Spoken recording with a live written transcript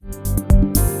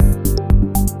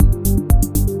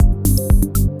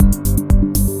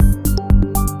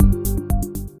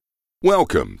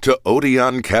Welcome to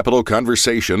Odeon Capital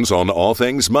Conversations on all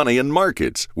things money and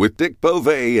markets with Dick Bove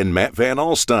and Matt Van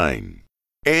ALSTYNE.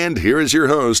 And here is your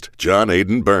host, John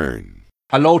AIDAN BYRNE.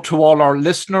 Hello to all our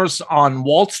listeners on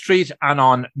Wall Street and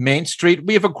on Main Street.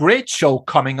 We have a great show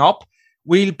coming up.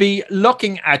 We'll be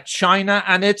looking at China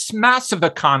and its massive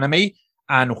economy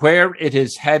and where it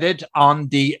is headed on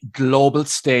the global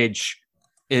stage.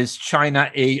 Is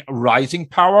China a rising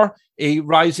power, a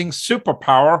rising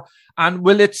superpower? And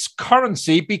will its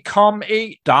currency become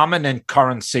a dominant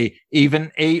currency,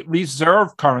 even a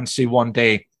reserve currency one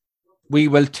day? We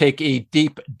will take a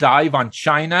deep dive on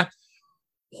China.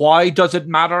 Why does it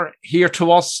matter here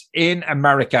to us in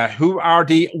America? Who are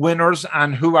the winners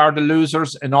and who are the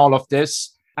losers in all of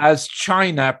this as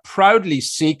China proudly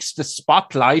seeks the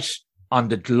spotlight on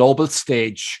the global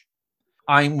stage?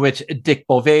 I'm with Dick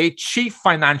Bove, Chief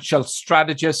Financial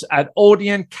Strategist at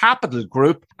Odeon Capital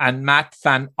Group, and Matt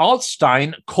Van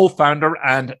ALSTYNE, Co-founder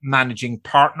and Managing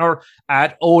Partner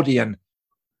at Odeon.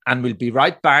 And we'll be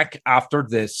right back after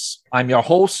this. I'm your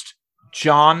host,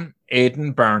 John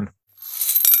AIDAN BYRNE.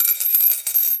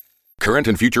 Current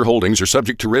and future holdings are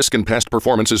subject to risk, and past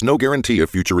performance is no guarantee of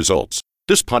future results.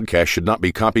 This podcast should not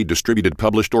be copied, distributed,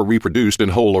 published, or reproduced in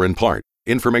whole or in part.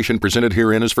 Information presented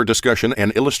herein is for discussion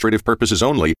and illustrative purposes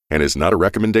only and is not a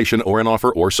recommendation or an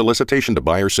offer or solicitation to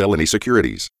buy or sell any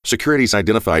securities. Securities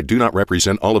identified do not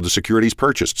represent all of the securities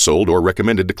purchased, sold, or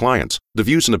recommended to clients. The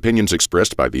views and opinions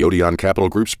expressed by the Odeon Capital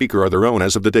Group speaker are their own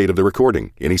as of the date of the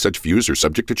recording. Any such views are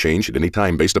subject to change at any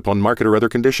time based upon market or other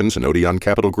conditions, and Odeon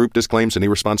Capital Group disclaims any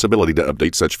responsibility to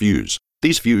update such views.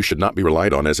 These views should not be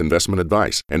relied on as investment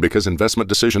advice, and because investment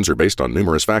decisions are based on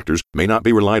numerous factors, may not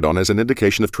be relied on as an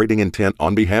indication of trading intent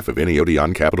on behalf of any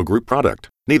Odeon Capital Group product.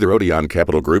 Neither Odeon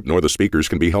Capital Group nor the speakers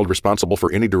can be held responsible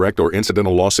for any direct or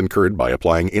incidental loss incurred by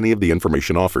applying any of the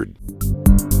information offered.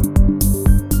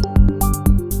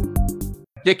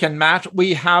 Dick and Matt,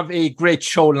 we have a great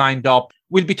show lined up.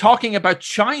 We'll be talking about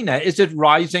China. Is it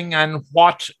rising, and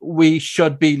what we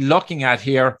should be looking at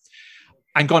here?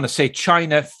 I'm going to say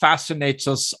China fascinates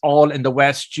us all in the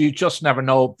West. You just never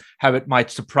know how it might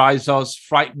surprise us,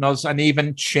 frighten us, and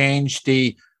even change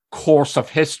the course of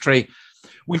history.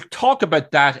 We'll talk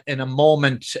about that in a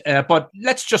moment, but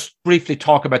let's just briefly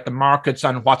talk about the markets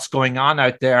and what's going on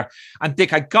out there. And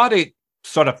Dick, I got to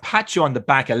sort of pat you on the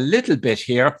back a little bit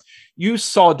here. You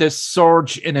saw this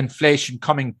surge in inflation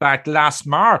coming back last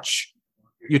March.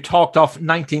 You talked of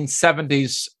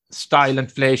 1970s style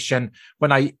inflation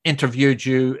when I interviewed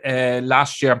you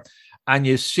last year, and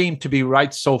you seem to be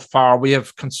right so far. We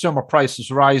have consumer prices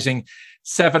rising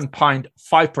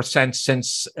 7.5%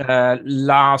 since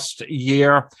last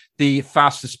year, the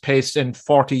fastest pace in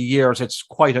 40 years. It's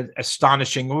quite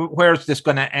astonishing. Where is this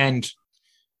going to end?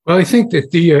 Well, I think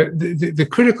that the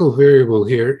critical variable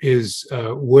here is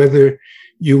whether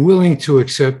you're willing to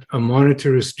accept a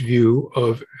monetarist view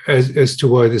of as to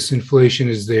why this inflation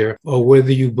is there, or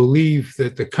whether you believe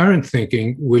that the current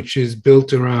thinking, which is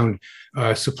built around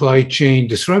supply chain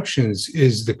disruptions,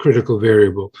 is the critical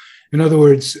variable. In other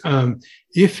words,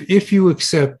 if you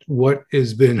accept what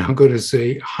has been, I'm going to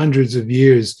say, hundreds of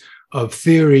years of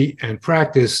theory and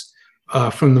practice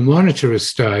from the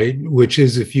monetarist side, which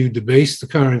is if you debase the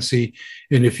currency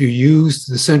and if you use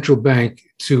the central bank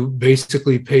to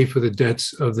basically pay for the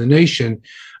debts of the nation,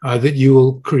 that you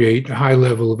will create a high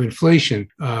level of inflation.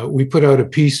 We put out a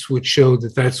piece which showed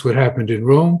that that's what happened in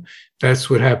Rome.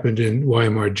 That's what happened in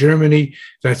Weimar Germany.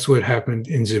 That's what happened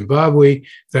in Zimbabwe.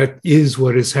 That is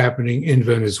what is happening in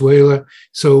Venezuela.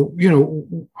 So,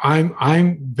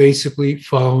 I'm basically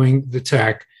following the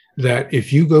tack that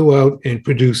if you go out and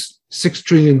produce $6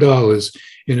 trillion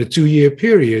in a 2-year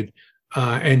period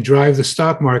and drive the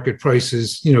stock market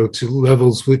prices, to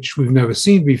levels which we've never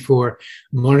seen before,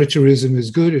 monetarism is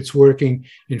good, it's working,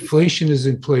 inflation is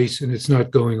in place, and it's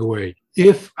not going away.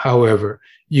 If, however,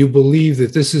 you believe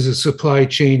that this is a supply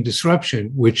chain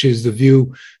disruption, which is the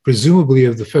view presumably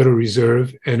of the Federal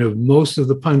Reserve and of most of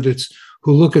the pundits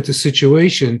who look at the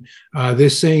situation, they're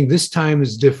saying this time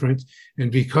is different,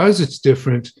 and because it's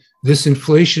different, this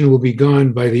inflation will be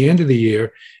gone by the end of the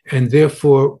year, and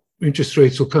therefore interest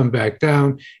rates will come back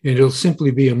down, and it'll simply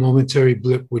be a momentary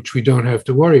blip, which we don't have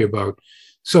to worry about.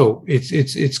 So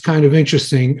it's kind of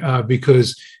interesting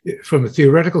because from a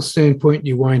theoretical standpoint,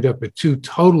 you wind up at two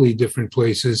totally different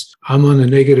places. I'm on the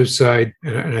negative side,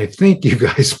 and I think you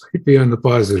guys might be on the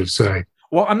positive side.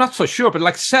 Well, I'm not so sure, but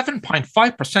like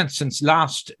 7.5% since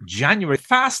last January,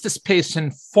 fastest pace in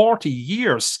 40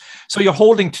 years. So you're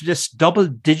holding to this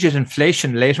double-digit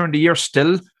inflation later in the year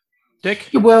still, Dick?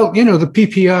 Well, the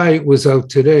PPI was out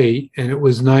today, and it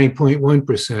was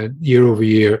 9.1% year over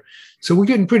year. So we're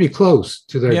getting pretty close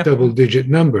to that Yeah. double-digit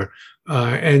number.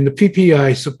 And the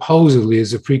PPI supposedly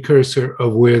is a precursor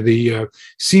of where the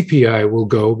CPI will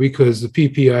go, because the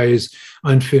PPI is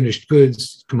unfinished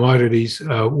goods, commodities,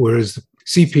 whereas the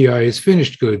CPI is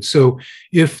finished goods. So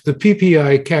if the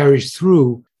PPI carries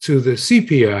through to the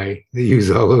CPI, they use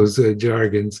all those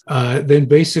jargons, then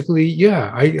basically,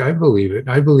 yeah, I believe it.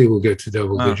 I believe we'll get to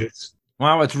double digits.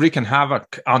 Well, it's wreaking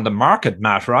havoc on the market,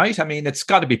 Matt, right? I mean, it's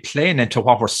got to be playing into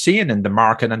what we're seeing in the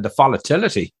market and the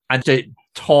volatility and the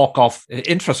talk of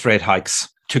interest rate hikes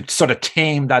to sort of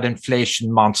tame that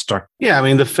inflation monster. Yeah, I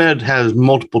mean, the Fed has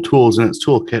multiple tools in its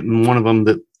toolkit, and one of them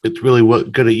that it's really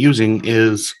good at using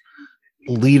is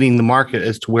leading the market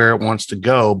as to where it wants to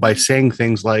go by saying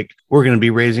things like, we're going to be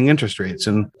raising interest rates.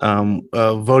 And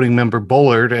voting member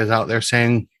Bullard is out there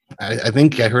saying, I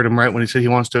think I heard him right when he said he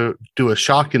wants to do a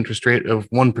shock interest rate of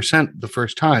 1% the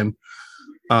first time.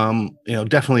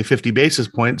 Definitely 50 basis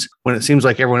points, when it seems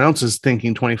like everyone else is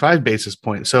thinking 25 basis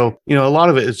points. So, a lot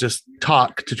of it is just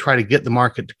talk to try to get the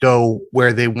market to go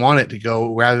where they want it to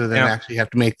go, rather than actually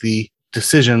have to make the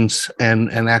decisions and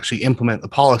actually implement the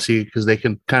policy, because they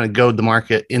can kind of goad the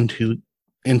market into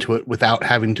it without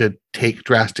having to take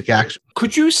drastic action.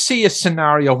 Could you see a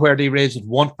scenario where they raise it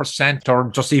 1%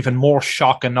 or just even more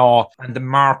shock and awe, and the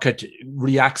market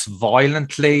reacts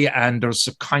violently, and there's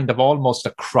a kind of almost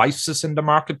a crisis in the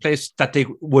marketplace that they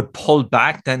would pull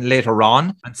back then later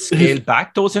on and scale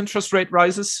back those interest rate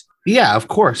rises? Yeah, of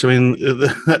course. I mean,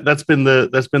 that's been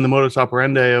the modus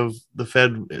operandi of the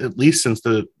Fed, at least since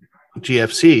the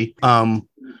GFC.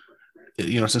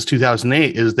 Since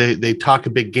 2008, is they talk a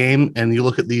big game, and you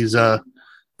look at these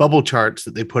bubble charts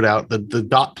that they put out, the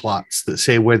dot plots that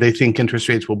say where they think interest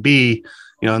rates will be,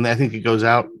 and I think it goes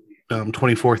out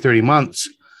 24, 30 months,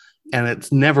 and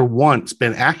it's never once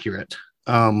been accurate.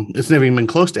 It's never even been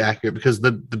close to accurate, because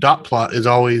the dot plot is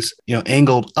always,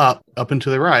 angled up and to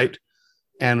the right.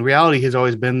 And reality has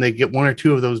always been they get one or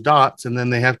two of those dots, and then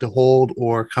they have to hold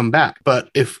or come back. But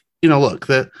if, look,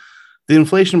 the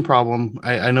inflation problem,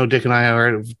 I know Dick and I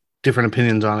have different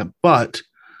opinions on it, but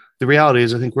the reality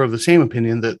is I think we're of the same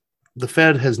opinion that the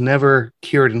Fed has never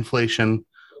cured inflation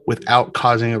without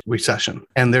causing a recession.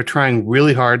 And they're trying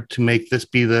really hard to make this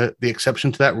be the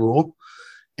exception to that rule.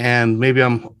 And maybe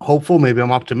I'm hopeful, maybe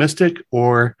I'm optimistic,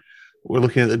 or we're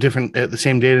looking at the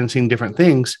same data and seeing different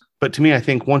things. But to me, I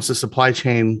think once the supply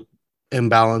chain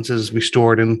imbalance is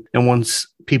restored, and once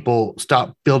people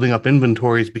stop building up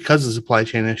inventories because of supply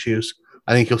chain issues,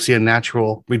 I think you'll see a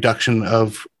natural reduction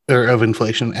of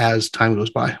inflation as time goes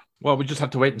by. Well, we just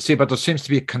have to wait and see, but there seems to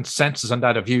be a consensus on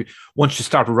that of you. Once you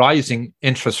start rising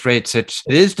interest rates, it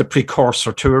is the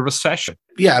precursor to a recession.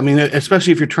 Yeah, I mean,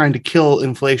 especially if you're trying to kill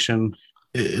inflation,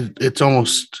 it's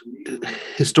almost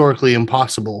historically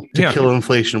impossible to kill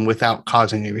inflation without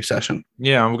causing a recession.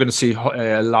 Yeah, and we're going to see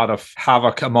a lot of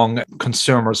havoc among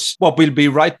consumers. Well, we'll be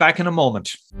right back in a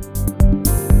moment.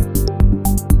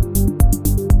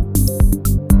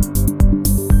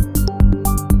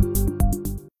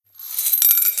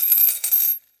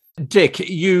 Dick,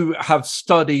 you have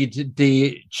studied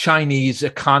the Chinese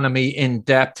economy in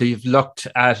depth. You've looked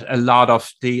at a lot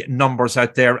of the numbers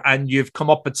out there, and you've come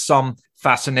up with some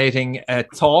fascinating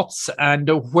thoughts. And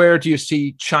where do you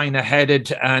see China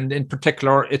headed, and in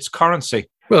particular, its currency?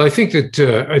 Well, I think that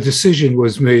a decision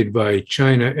was made by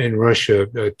China and Russia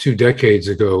 2 decades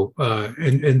ago,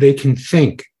 and they can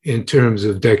think in terms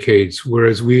of decades,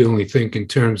 whereas we only think in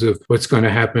terms of what's going to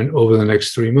happen over the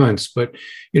next 3 months. But,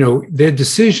 their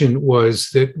decision was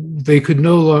that they could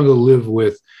no longer live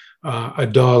with a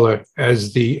dollar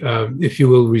as the, if you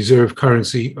will, reserve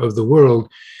currency of the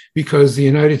world, because the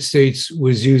United States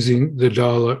was using the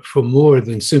dollar for more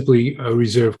than simply a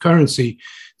reserve currency.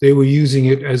 They were using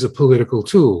it as a political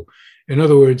tool. In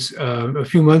other words, a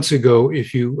few months ago,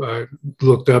 if you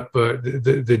looked up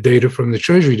the data from the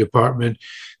Treasury Department,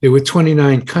 there were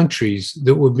 29 countries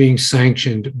that were being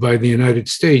sanctioned by the United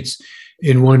States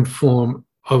in one form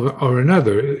or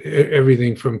another.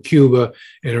 Everything from Cuba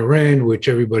and Iran, which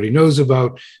everybody knows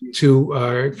about,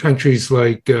 to countries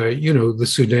like, the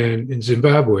Sudan and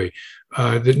Zimbabwe,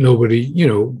 that nobody,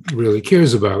 really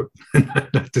cares about.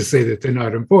 Not to say that they're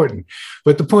not important.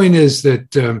 But the point is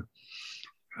that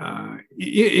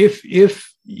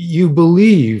if you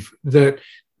believe that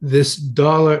this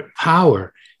dollar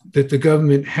power that the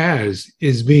government has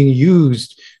is being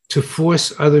used to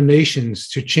force other nations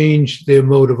to change their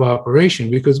mode of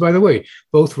operation, because, by the way,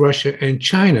 both Russia and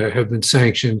China have been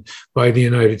sanctioned by the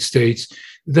United States,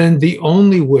 then the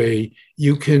only way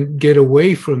you can get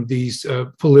away from these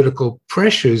political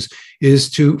pressures is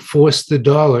to force the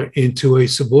dollar into a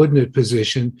subordinate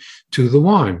position to the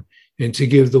yuan. and to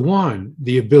give the yuan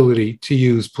the ability to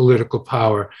use political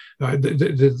power,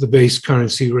 the base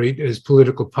currency rate as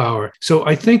political power. So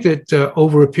I think that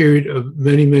over a period of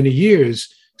many, many years,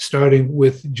 starting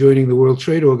with joining the World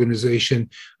Trade Organization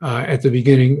at the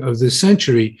beginning of this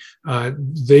century,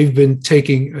 they've been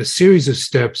taking a series of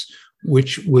steps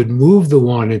which would move the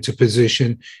yuan into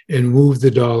position and move the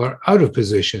dollar out of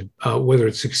position. Whether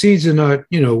it succeeds or not,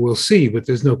 we'll see. But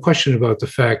there's no question about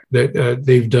the fact that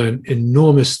they've done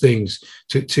enormous things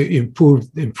to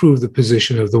improve the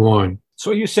position of the yuan.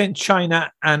 So you're saying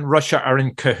China and Russia are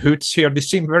in cahoots here? They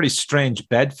seem very strange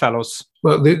bedfellows.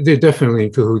 Well, they're definitely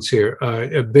in cahoots here.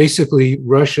 Basically,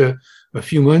 Russia, a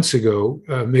few months ago,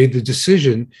 made the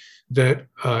decision that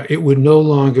it would no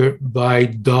longer buy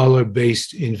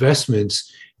dollar-based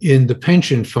investments in the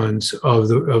pension funds of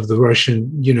the Russian,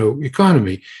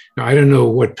 economy. Now, I don't know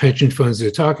what pension funds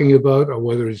they're talking about or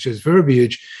whether it's just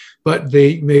verbiage, but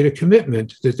they made a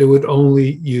commitment that they would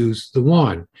only use the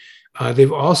yuan.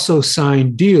 They've also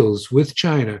signed deals with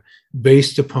China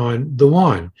based upon the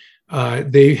yuan.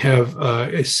 They have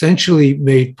essentially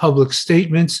made public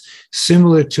statements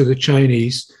similar to the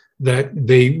Chinese that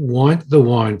they want the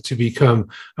yuan to become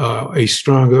a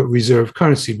stronger reserve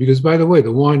currency. Because, by the way,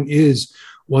 the yuan is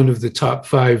one of the top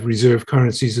 5 reserve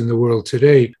currencies in the world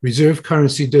today. Reserve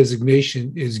currency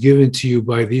designation is given to you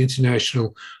by the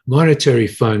International Monetary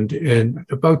Fund. And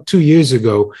about 2 years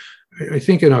ago, I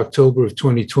think in October of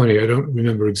 2020, I don't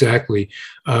remember exactly,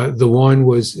 the yuan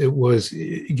was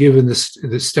given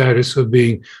the status of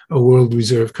being a world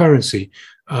reserve currency.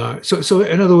 So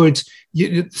in other words,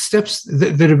 steps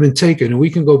that have been taken, and we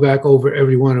can go back over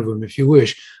every one of them if you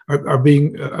wish, are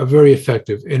very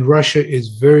effective. And Russia is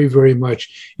very, very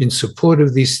much in support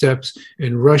of these steps.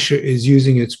 And Russia is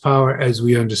using its power, as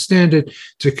we understand it,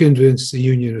 to convince the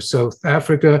Union of South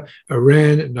Africa,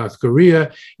 Iran, North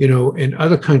Korea, and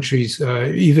other countries,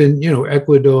 even,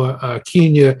 Ecuador,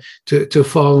 Kenya, to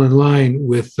fall in line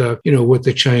with, what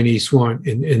the Chinese want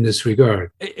in this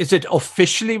regard. Is it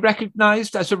officially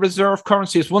recognized as a reserve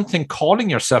currency? It's one thing calling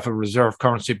yourself a reserve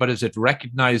currency, but is it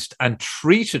recognized and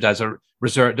treated as a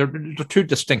reserve? They're two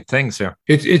distinct things here.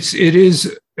 It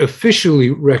is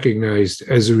officially recognized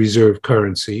as a reserve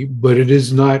currency, but it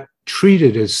is not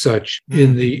treated as such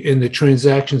in the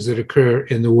transactions that occur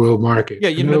in the world market.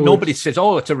 Yeah, nobody says,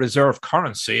 "Oh, it's a reserve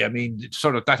currency." I mean,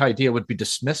 sort of that idea would be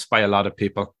dismissed by a lot of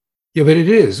people. Yeah, but it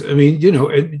is. I mean,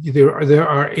 there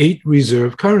are 8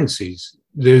 reserve currencies.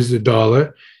 There's the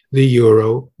dollar, the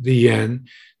euro, the yen.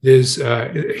 There's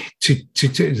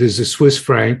there's the Swiss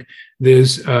franc.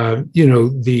 There's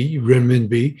the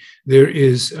renminbi. There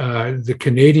is the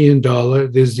Canadian dollar.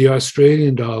 There's the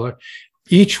Australian dollar.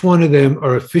 Each one of them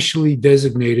are officially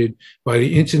designated by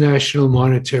the International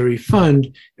Monetary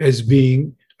Fund as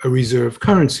being a reserve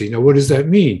currency. Now, what does that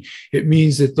mean? It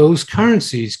means that those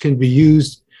currencies can be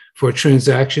used for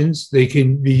transactions. They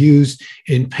can be used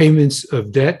in payments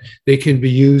of debt. They can be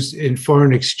used in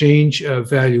foreign exchange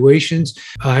valuations.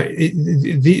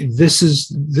 This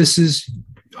is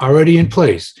already in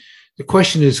place. The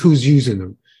question is, who's using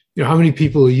them? How many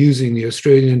people are using the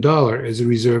Australian dollar as a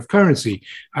reserve currency?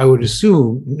 I would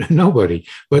assume nobody.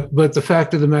 But the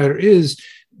fact of the matter is,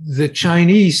 the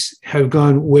Chinese have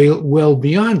gone well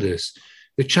beyond this.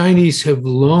 The Chinese have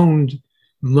loaned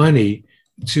money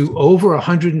to over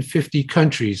 150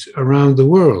 countries around the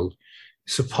world,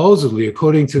 supposedly,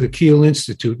 according to the Kiel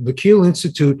Institute. The Kiel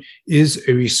Institute is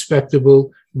a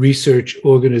respectable research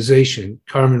organization.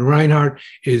 Carmen Reinhardt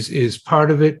is part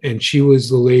of it, and she was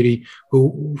the lady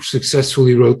who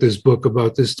successfully wrote this book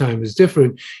about This Time is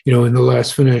Different, in the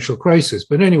last financial crisis.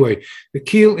 But anyway, the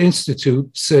Kiel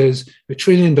Institute says $1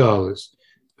 trillion,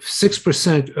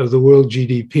 6% of the world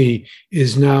GDP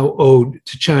is now owed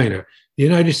to China. The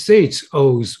United States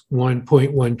owes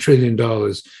 $1.1 trillion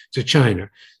to China.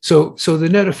 So the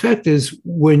net effect is,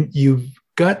 when you've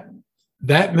got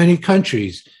that many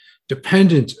countries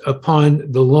dependent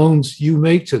upon the loans you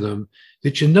make to them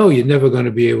that you're never going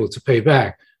to be able to pay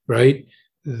back, right?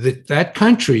 That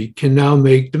country can now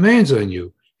make demands on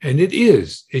you. And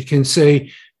it can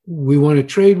say, we want to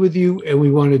trade with you and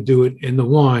we want to do it in the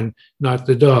yuan, not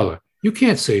the dollar. You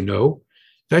can't say no.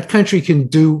 That country can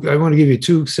do, I want to give you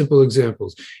 2 simple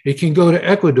examples. It can go to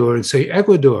Ecuador and say,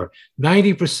 Ecuador,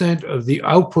 90% of the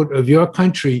output of your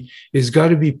country is got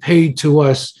to be paid to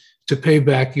us to pay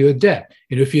back your debt.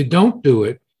 And if you don't do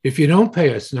it, if you don't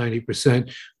pay us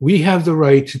 90%, we have the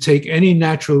right to take any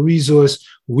natural resource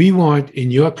we want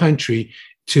in your country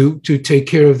to take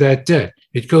care of that debt.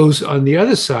 It goes on the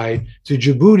other side to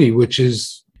Djibouti, which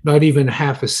is not even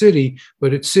half a city,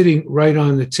 but it's sitting right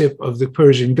on the tip of the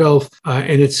Persian Gulf.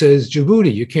 And it says,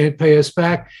 Djibouti, you can't pay us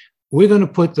back. we're going to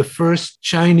put the first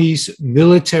Chinese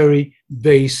military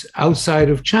base outside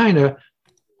of China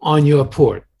on your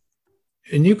port,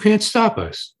 and you can't stop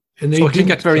us. And so it can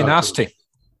get very nasty.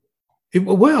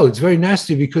 It's very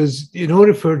nasty because in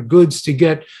order for goods to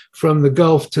get from the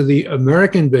Gulf to the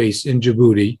American base in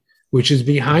Djibouti, which is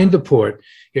behind the port,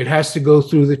 it has to go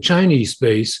through the Chinese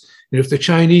base. And if the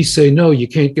Chinese say, no, you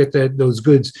can't get those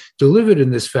goods delivered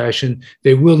in this fashion,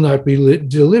 they will not be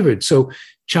delivered. So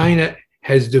China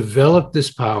has developed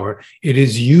this power. It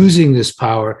is using this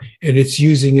power, and it's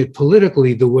using it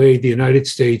politically the way the United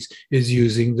States is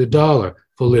using the dollar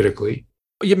politically.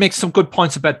 You make some good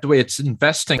points about the way it's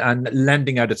investing and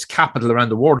lending out its capital around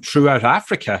the world throughout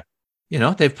Africa. You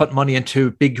know, they've put money into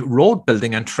big road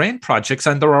building and train projects,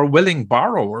 and there are willing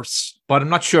borrowers, but I'm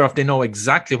not sure if they know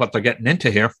exactly what they're getting into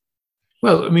here.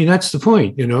 Well, I mean, that's the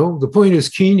point. You know, the point is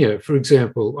Kenya, for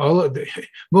example,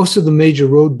 most of the major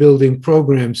road building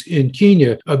programs in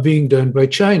Kenya are being done by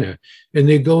China, and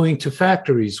they're going to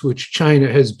factories which China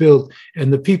has built,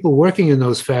 and the people working in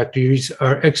those factories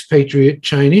are expatriate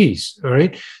Chinese. All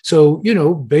right. So, you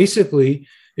know, basically,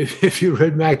 if you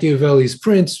read Machiavelli's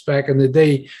Prince back in the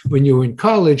day when you were in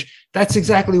college, that's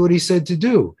exactly what he said to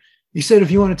do. He said,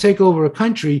 if you want to take over a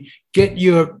country, get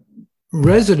your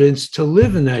residents to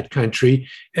live in that country,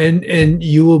 and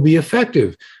you will be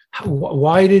effective.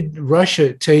 Why did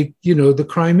Russia take, the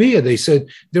Crimea? They said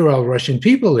there are Russian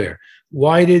people there.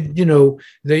 Why did,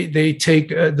 they take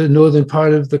the northern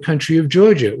part of the country of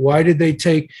Georgia? Why did they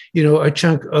take, a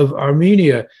chunk of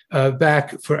Armenia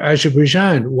back for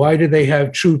Azerbaijan? Why do they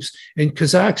have troops in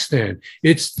Kazakhstan?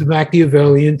 It's the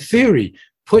Machiavellian theory.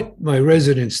 Put my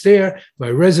residents there.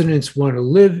 My residents want to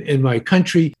live in my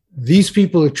country. These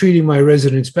people are treating my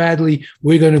residents badly.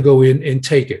 We're going to go in and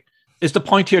take it. Is the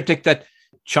point here, Dick, that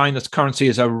China's currency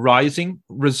is a rising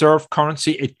reserve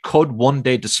currency? It could one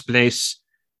day displace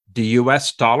the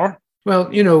US dollar? Well,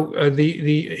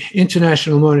 the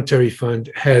International Monetary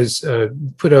Fund has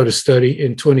put out a study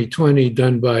in 2020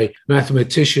 done by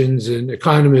mathematicians and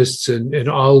economists and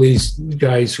all these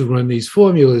guys who run these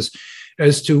formulas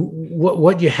as to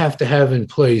what you have to have in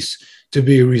place to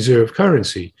be a reserve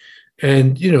currency.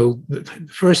 And, the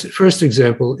first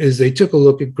example is they took a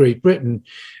look at Great Britain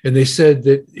and they said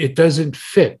that it doesn't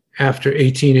fit after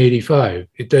 1885.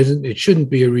 It shouldn't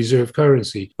be a reserve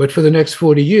currency. But for the next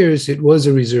 40 years, it was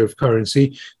a reserve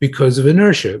currency because of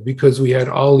inertia, because we had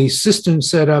all these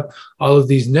systems set up, all of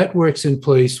these networks in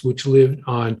place, which lived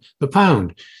on the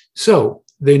pound. So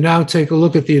they now take a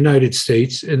look at the United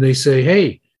States and they say,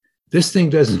 hey, this thing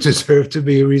doesn't deserve to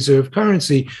be a reserve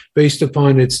currency based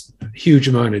upon its huge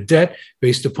amount of debt,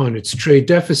 based upon its trade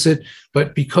deficit.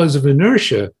 But because of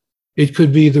inertia, it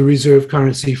could be the reserve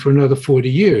currency for another 40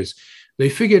 years. They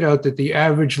figured out that the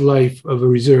average life of a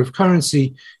reserve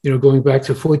currency, going back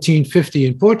to 1450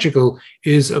 in Portugal,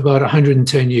 is about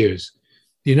 110 years.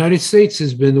 The United States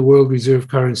has been the world reserve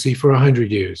currency for 100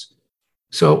 years.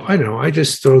 So I don't know, I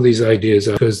just throw these ideas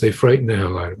out because they frighten the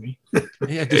hell out of me.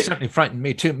 Yeah, they certainly frighten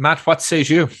me too. Matt, what says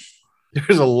you?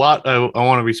 There's a lot I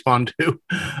want to respond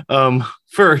to.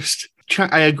 First,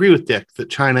 I agree with Dick that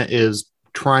China is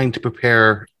trying to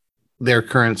prepare their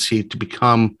currency to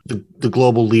become the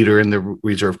global leader in the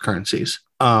reserve currencies.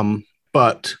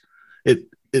 But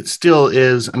it still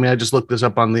is, I just looked this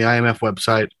up on the IMF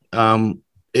website.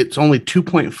 It's only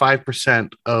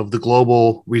 2.5% of the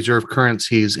global reserve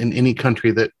currencies in any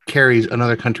country that carries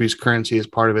another country's currency as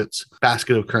part of its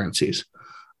basket of currencies.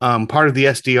 Part of the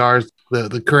SDRs,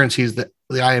 the currencies that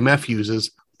the IMF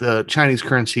uses, the Chinese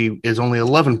currency is only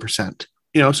 11%.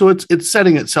 So it's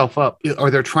setting itself up, or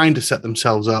they're trying to set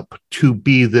themselves up to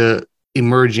be the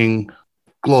emerging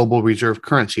global reserve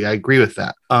currency. I agree with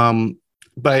that.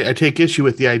 But I take issue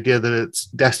with the idea that it's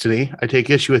destiny. I take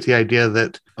issue with the idea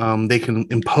that they can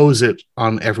impose it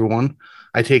on everyone.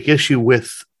 I take issue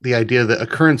with the idea that a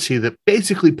currency that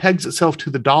basically pegs itself to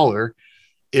the dollar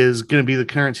is going to be the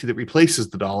currency that replaces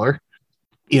the dollar.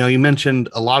 You mentioned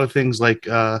a lot of things like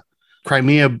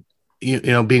Crimea,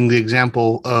 being the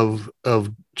example of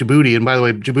Djibouti. And by the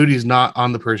way, Djibouti is not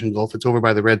on the Persian Gulf. It's over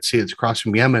by the Red Sea. It's across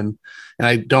from Yemen. And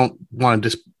I don't want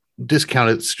to discount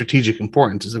its strategic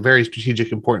importance. It's a very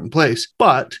strategic, important place.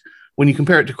 But when you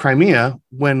compare it to Crimea,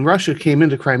 when Russia came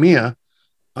into Crimea,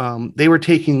 they were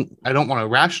taking, I don't want to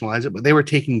rationalize it, but they were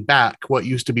taking back what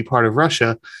used to be part of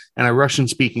Russia and a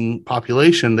Russian-speaking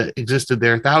population that existed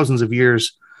there thousands of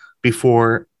years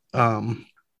before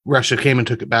Russia came and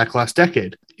took it back last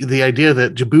decade. The idea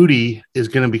that Djibouti is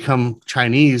going to become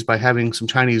Chinese by having some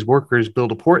Chinese workers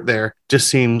build a port there just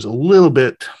seems a little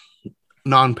bit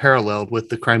non-paralleled with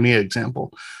the Crimea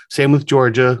example. Same with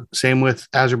Georgia, same with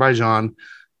Azerbaijan.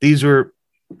 These were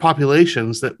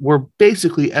populations that were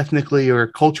basically ethnically or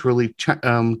culturally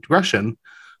Russian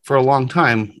for a long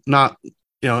time. Not,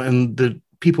 and the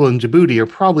people in Djibouti are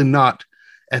probably not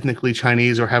ethnically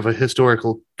Chinese or have a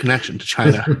historical connection to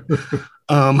China.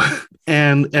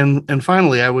 And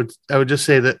finally, I would just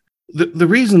say that the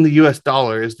reason the U.S.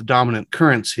 dollar is the dominant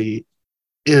currency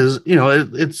is,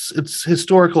 it's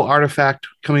historical artifact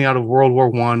coming out of World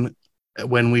War I,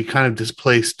 when we kind of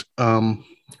displaced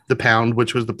the pound,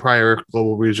 which was the prior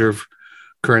global reserve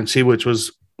currency, which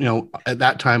was, at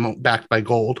that time backed by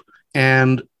gold.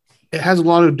 And it has a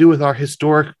lot to do with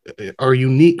our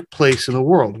unique place in the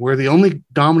world. We're the only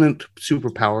dominant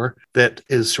superpower that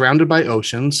is surrounded by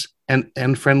oceans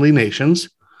and friendly nations,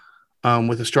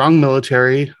 with a strong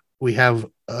military. We have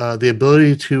the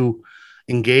ability to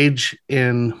engage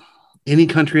in any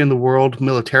country in the world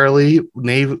militarily,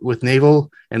 with naval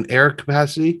and air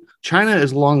capacity. China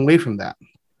is a long way from that.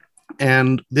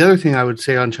 And the other thing I would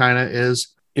say on China is,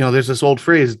 there's this old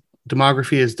phrase,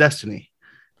 demography is destiny.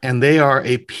 And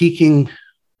they've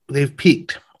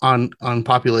peaked on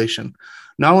population.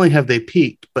 Not only have they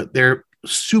peaked, but they're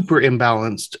super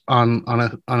imbalanced on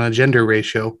a gender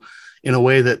ratio in a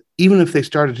way that even if they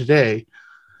started today,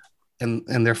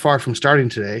 and they're far from starting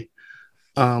today,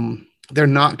 they're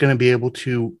not going to be able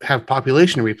to have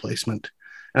population replacement.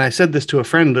 And I said this to a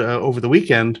friend over the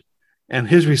weekend, and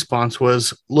his response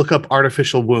was, look up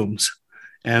artificial wombs.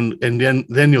 And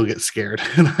then you'll get scared.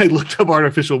 And I looked up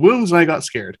artificial wombs and I got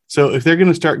scared. So if they're going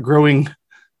to start growing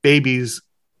babies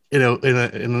in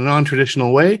a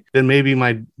non-traditional way, then maybe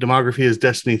my demography is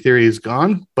destiny theory is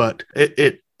gone. But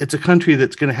it's a country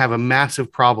that's going to have a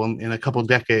massive problem in a couple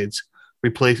decades.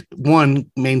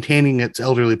 Maintaining its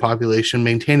elderly population,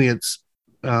 maintaining its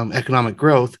economic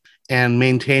growth, and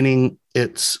maintaining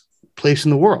its place in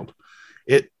the world.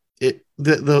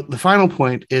 The final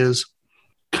point is,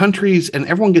 countries, and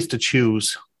everyone gets to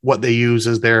choose what they use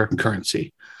as their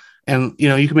currency. And,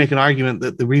 you can make an argument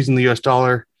that the reason the US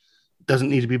dollar doesn't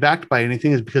need to be backed by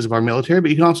anything is because of our military, but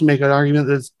you can also make an argument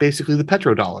that it's basically the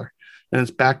petrodollar and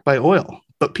it's backed by oil.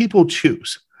 But people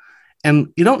choose.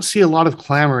 And you don't see a lot of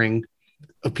clamoring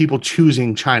of people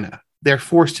choosing China. They're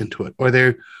forced into it, or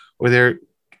they're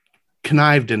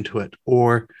connived into it,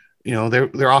 or,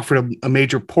 they're offered a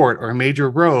major port or a major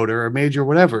road or a major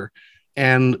whatever.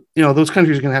 And, those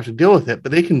countries are going to have to deal with it,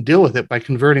 but they can deal with it by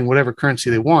converting whatever currency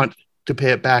they want to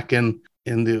pay it back in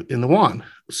the yuan.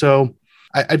 So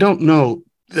I don't know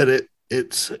that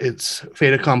it's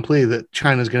fait accompli that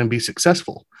China is going to be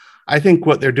successful. I think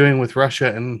what they're doing with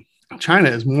Russia and China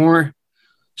is more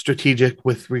strategic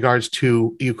with regards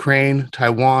to Ukraine,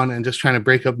 Taiwan, and just trying to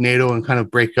break up NATO and kind of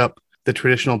break up the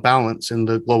traditional balance in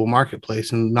the global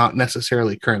marketplace, and not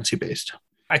necessarily currency based.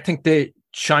 I think the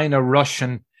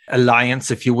China-Russian alliance,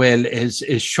 if you will, is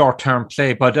short-term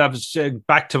play. But I was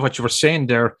back to what you were saying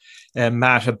there,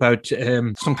 Matt, about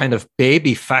some kind of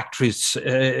baby factories,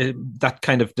 that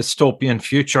kind of dystopian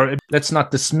future. Let's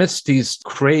not dismiss these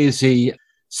crazy,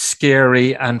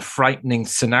 scary and frightening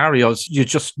scenarios. You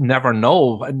just never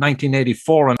know.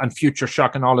 1984 and future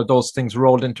shock and all of those things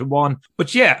rolled into one.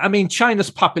 But yeah, I mean,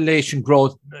 China's population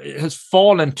growth has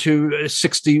fallen to a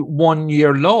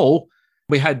 61-year low.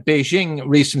 We had Beijing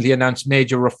recently announced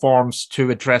major reforms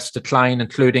to address decline,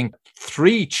 including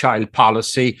 3-child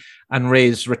policy and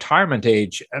raise retirement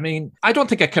age. I mean, I don't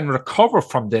think it can recover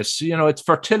from this. Its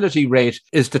fertility rate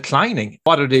is declining.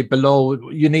 What are they below?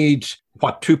 You need,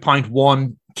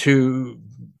 2.1 to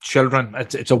children.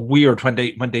 It's a weird when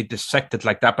they dissect it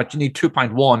like that, but you need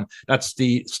 2.1. That's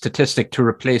the statistic to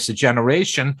replace a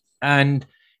generation. And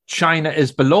China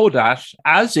is below that,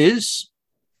 as is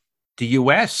the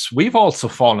US. We've also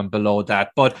fallen below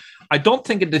that. But I don't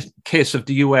think in the case of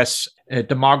the US,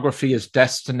 demography is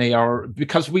destiny, or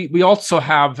because we also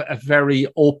have a very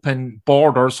open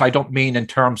borders. I don't mean in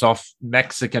terms of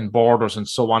Mexican borders and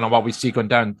so on, and what we see going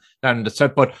down in the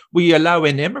south, but we allow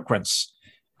in immigrants.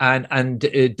 And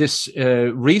this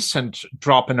recent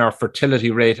drop in our fertility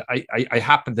rate, I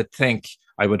happen to think,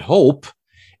 I would hope,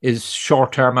 is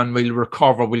short term, and we'll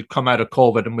recover. We'll come out of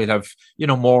COVID and we'll have,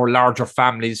 more larger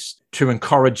families to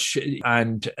encourage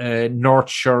and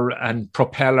nurture and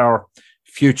propel our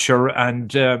future,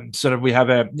 and so that we have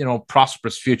a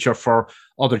prosperous future for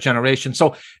other generations.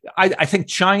 So I think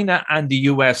China and the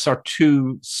US are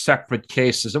two separate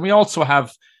cases. And we also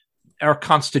have our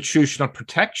constitutional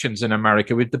protections in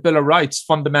America with the Bill of Rights,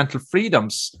 fundamental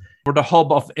freedoms. We're the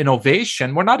hub of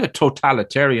innovation. We're not a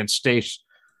totalitarian state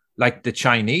like the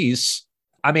Chinese.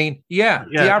 I mean, the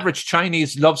average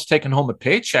Chinese loves taking home a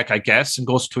paycheck, I guess, and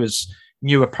goes to his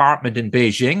new apartment in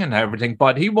Beijing and everything,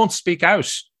 but he won't speak out.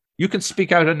 You can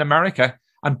speak out in America.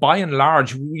 And by and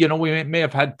large, we may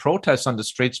have had protests on the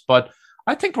streets, but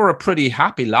I think we're a pretty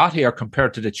happy lot here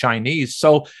compared to the Chinese.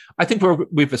 So I think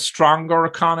we've a stronger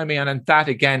economy, and that,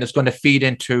 again, is going to feed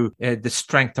into the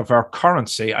strength of our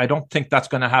currency. I don't think that's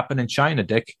going to happen in China,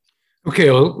 Dick.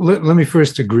 Okay, well, let me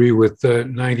first agree with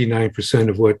 99%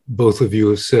 of what both of you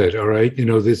have said, all right?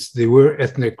 They were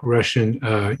ethnic Russian,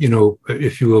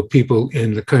 if you will, people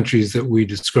in the countries that we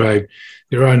described.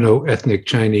 There are no ethnic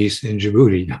Chinese in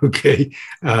Djibouti, okay?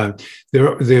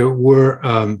 There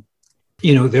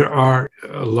are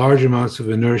large amounts of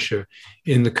inertia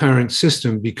in the current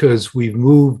system because we've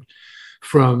moved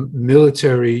from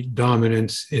military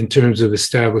dominance in terms of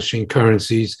establishing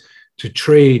currencies to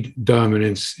trade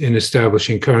dominance in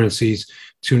establishing currencies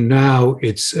to now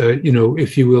it's,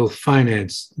 if you will,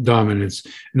 finance dominance.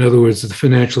 In other words, the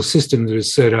financial system that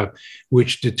is set up,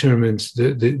 which determines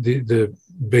the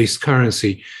base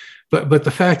currency. But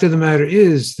the fact of the matter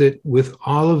is that with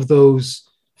all of those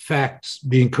facts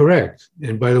being correct,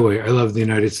 and by the way, I love the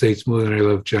United States more than I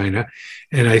love China,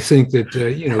 and I think that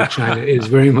China is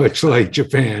very much like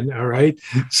Japan. All right,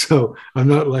 so I'm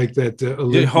not like that.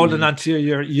 You're holding on to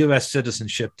your U.S.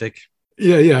 citizenship, Dick.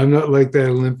 Yeah, I'm not like that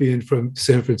Olympian from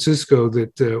San Francisco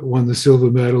that won the silver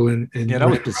medal and that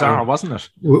was bizarre, wasn't it?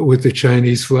 With the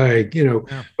Chinese flag, Yeah.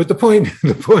 But the point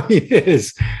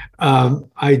is,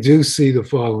 I do see the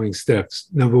following steps.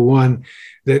 Number one,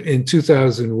 that in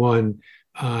 2001.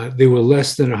 There were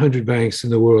less than 100 banks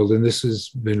in the world, and this has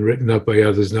been written up by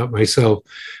others, not myself.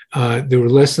 There were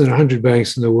less than 100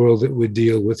 banks in the world that would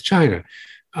deal with China.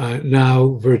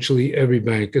 Now, virtually every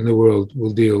bank in the world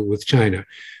will deal with China.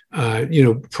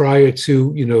 Prior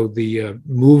to, the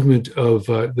movement of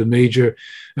the major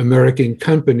American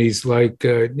companies like,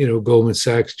 Goldman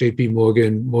Sachs, JP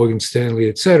Morgan, Morgan Stanley,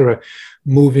 et cetera,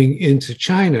 moving into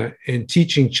China and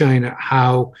teaching China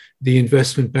how the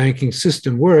investment banking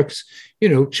system works,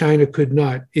 China could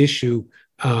not issue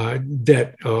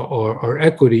debt or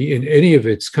equity in any of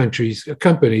its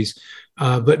companies.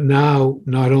 But now,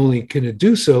 not only can it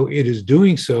do so, it is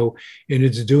doing so, and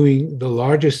it's doing the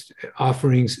largest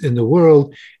offerings in the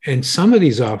world. And some of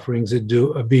these offerings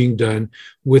are being done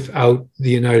without the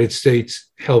United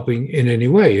States helping in any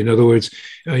way. In other words,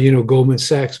 Goldman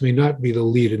Sachs may not be the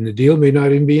lead in the deal, may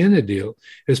not even be in the deal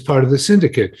as part of the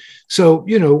syndicate. So,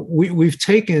 we've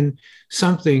taken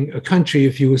a country,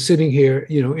 if you were sitting here,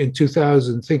 in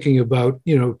 2000, thinking about,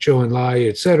 Zhou Enlai,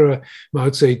 et cetera, Mao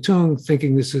Zedong,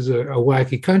 thinking this is a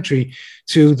wacky country,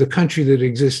 to the country that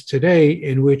exists today,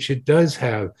 in which it does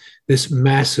have this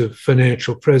massive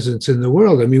financial presence in the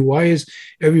world. I mean, why is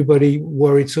everybody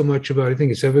worried so much about, I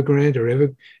think it's Evergrande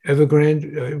or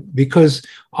Evergrande, because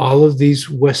all of these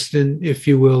Western, if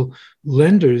you will,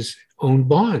 lenders own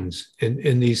bonds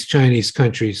in these Chinese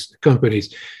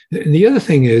companies. And the other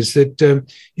thing is that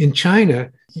in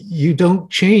China, you don't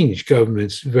change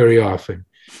governments very often.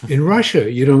 In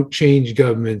Russia, you don't change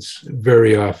governments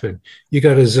very often. You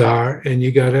got a czar and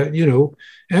you got a,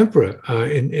 emperor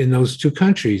in those two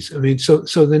countries. I mean, so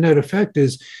the net effect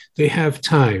is they have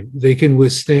time. They can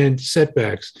withstand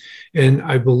setbacks. And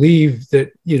I believe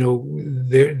that,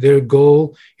 their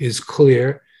goal is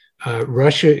clear.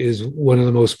 Russia is one of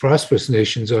the most prosperous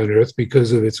nations on earth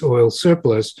because of its oil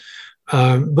surplus.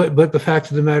 But the fact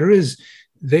of the matter is,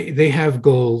 they have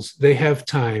goals, they have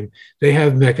time, they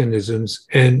have mechanisms,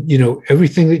 and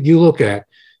everything that you look at,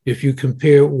 if you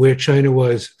compare where China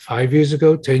was 5 years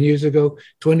ago, 10 years ago,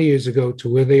 20 years ago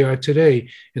to where they are today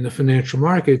in the financial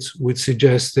markets, would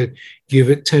suggest that give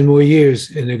it 10 more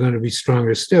years and they're going to be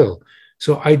stronger still.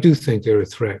 So I do think they're a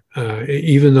threat,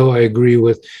 even though I agree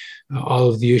with all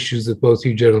of the issues that both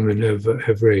you gentlemen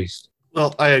have raised.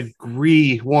 Well, I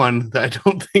agree, one, that I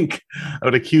don't think I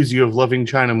would accuse you of loving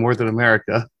China more than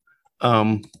America.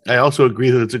 I also agree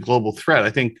that it's a global threat.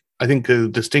 I think the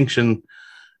distinction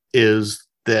is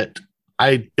that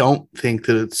I don't think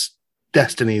that it's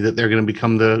destiny that they're going to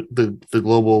become the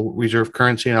global reserve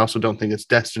currency. And I also don't think it's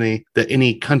destiny that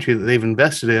any country that they've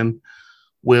invested in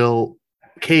will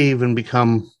cave and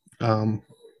become,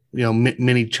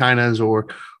 mini Chinas or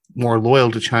more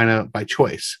loyal to China by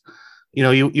choice.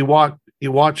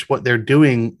 You watch what they're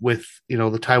doing with,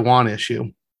 the Taiwan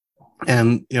issue.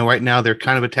 And, right now they're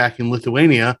kind of attacking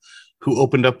Lithuania, who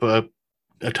opened up a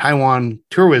Taiwan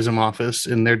tourism office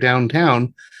in their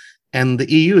downtown. And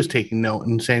the EU is taking note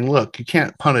and saying, look, you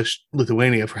can't punish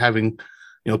Lithuania for having,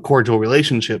 cordial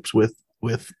relationships with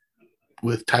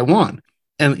Taiwan.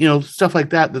 And, stuff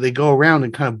like that they go around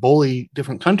and kind of bully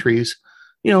different countries.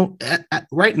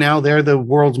 Right now they're the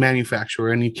world's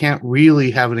manufacturer, and you can't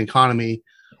really have an economy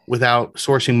without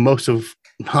sourcing most of,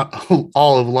 not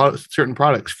all of, a lot of certain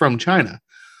products from China.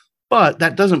 But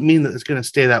that doesn't mean that it's going to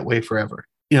stay that way forever.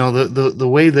 You know, the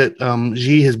way that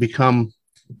Xi has become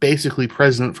basically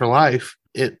president for life,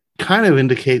 it kind of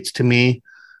indicates to me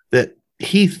that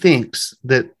he thinks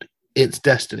that it's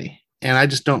destiny. And I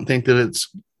just don't think that it's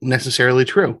necessarily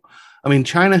true. I mean,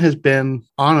 China has been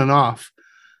on and off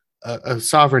a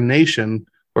sovereign nation,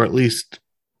 or at least,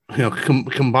 you know,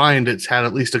 combined, it's had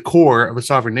at least a core of a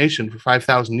sovereign nation for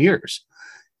 5,000 years.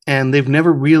 And they've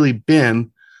never really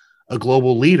been a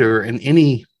global leader in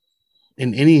any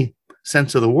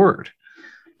sense of the word.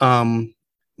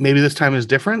 Maybe this time is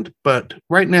different, but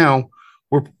right now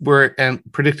we're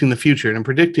predicting the future and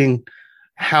predicting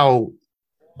how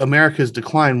America's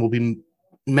decline will be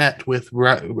met with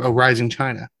a rising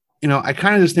China. You know, I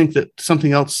kind of just think that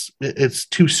something else, it's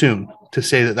too soon to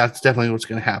say that that's definitely what's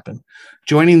going to happen.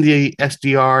 Joining the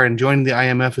SDR and joining the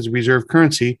IMF as a reserve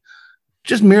currency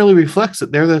just merely reflects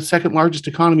that they're the second largest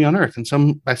economy on earth.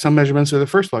 And by some measurements, they're the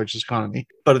first largest economy,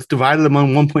 but it's divided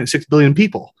among 1.6 billion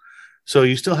people. So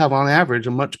you still have, on average,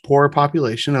 a much poorer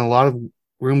population and a lot of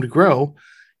room to grow.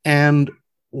 And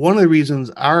one of the reasons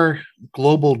our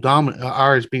global dominance,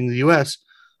 ours being the U.S.,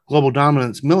 global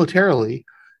dominance militarily,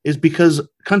 is because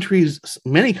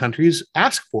many countries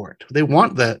ask for it. They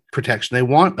want that protection. They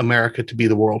want America to be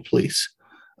the world police.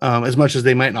 As much as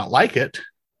they might not like it,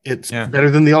 it's better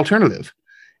than the alternative.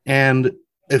 And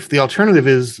if the alternative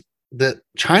is that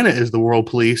China is the world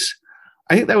police,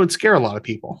 I think that would scare a lot of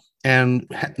people. And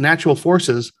natural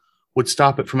forces would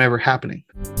stop it from ever happening.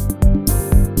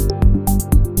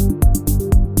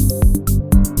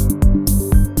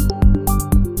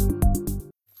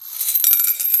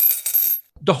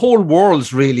 The whole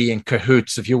world's really in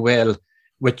cahoots, if you will,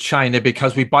 with China,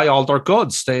 because we buy all their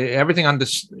goods. Everything on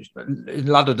this, a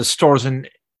lot of the stores in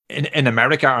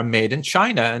America are made in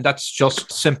China, and that's just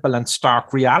simple and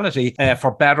stark reality,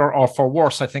 for better or for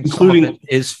worse. I think including, some of it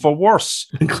is for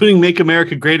worse. Including Make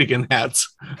America Great Again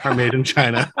hats are made in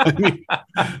China.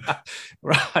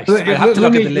 Right. I have to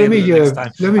look at the label next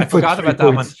time. I forgot about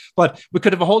that one. But we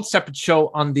could have a whole separate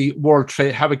show on the World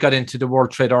Trade, how it got into the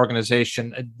World Trade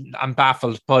Organization. I'm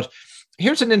baffled. But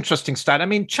here's an interesting stat. I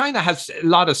mean, China has a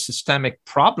lot of systemic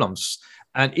problems.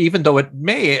 And even though it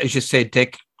may, as you say,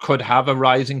 Dick, could have a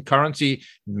rising currency,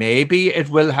 maybe it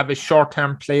will have a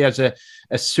short-term play as a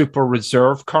super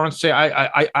reserve currency.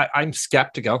 I'm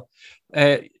skeptical.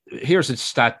 Here's a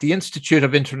stat. The Institute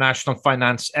of International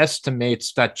Finance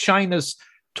estimates that China's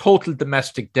total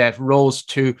domestic debt rose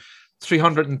to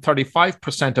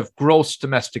 335% of gross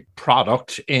domestic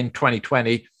product in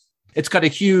 2020. It's got a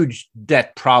huge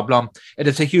debt problem. It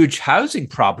is a huge housing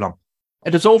problem.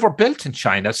 It is overbuilt in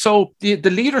China. So the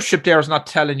leadership there is not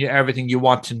telling you everything you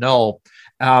want to know.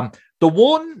 The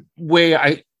one way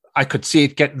I could see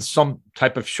it getting some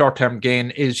type of short-term gain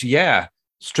is,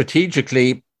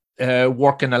 strategically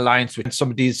work in alliance with some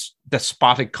of these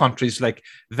despotic countries like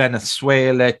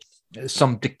Venezuela,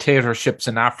 some dictatorships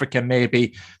in Africa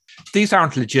maybe. These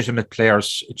aren't legitimate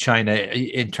players, China,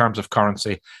 in terms of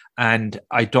currency. And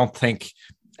I don't think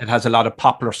it has a lot of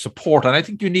popular support. And I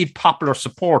think you need popular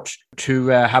support to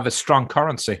have a strong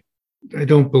currency. I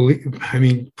don't believe,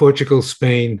 Portugal,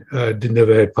 Spain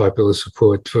never had popular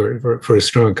support for a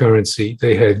strong currency.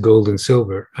 They had gold and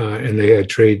silver, and they had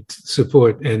trade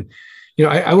support. And,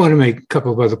 I want to make a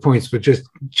couple of other points, but just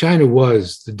China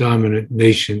was the dominant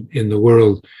nation in the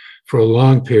world for a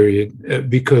long period,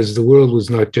 because the world was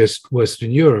not just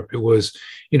Western Europe. It was,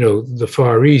 the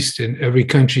Far East, and every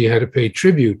country had to pay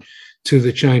tribute to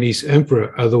the Chinese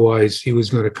emperor. Otherwise, he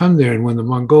was going to come there. And when the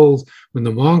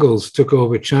Mongols took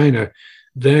over China,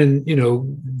 then,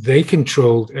 they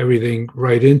controlled everything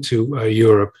right into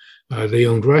Europe. They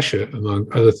owned Russia, among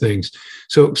other things.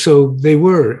 So they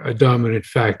were a dominant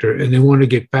factor, and they want to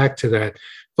get back to that.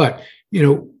 But,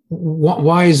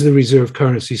 why is the reserve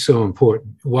currency so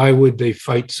important? Why would they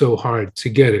fight so hard to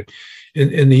get it?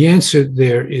 And the answer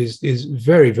there is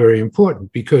very, very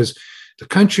important, because the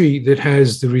country that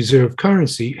has the reserve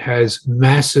currency has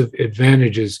massive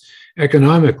advantages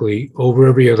economically over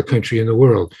every other country in the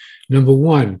world. Number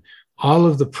one, all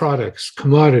of the products,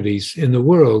 commodities in the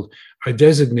world are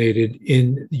designated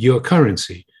in your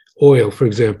currency. Oil, for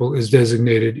example, is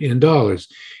designated in dollars.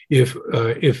 If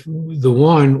the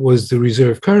yuan was the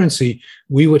reserve currency,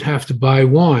 we would have to buy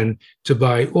yuan to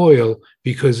buy oil,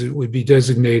 because it would be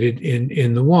designated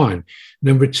in the yuan.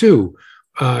 Number two,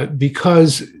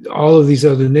 because all of these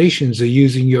other nations are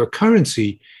using your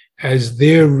currency as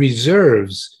their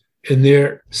reserves in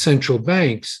their central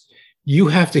banks, you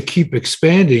have to keep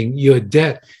expanding your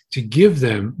debt to give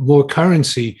them more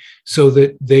currency so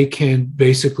that they can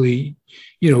basically,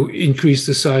 increase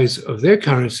the size of their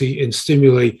currency and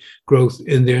stimulate growth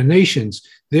in their nations.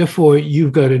 Therefore,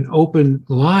 you've got an open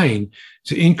line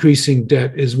to increasing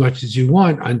debt as much as you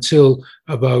want until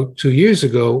about 2 years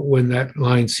ago, when that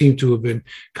line seemed to have been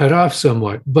cut off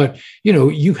somewhat. But,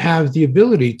 you have the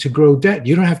ability to grow debt.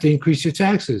 You don't have to increase your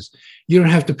taxes. You don't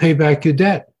have to pay back your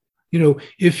debt.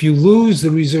 If you lose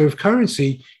the reserve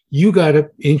currency, you got to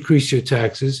increase your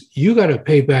taxes. You got to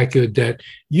pay back your debt.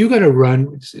 You got to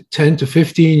run 10 to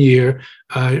 15 year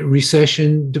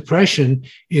recession, depression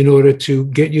in order to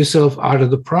get yourself out of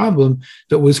the problem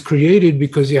that was created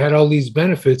because you had all these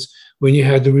benefits when you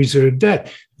had the reserve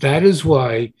debt. That is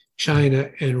why China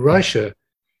and Russia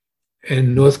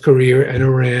and North Korea and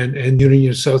Iran and Union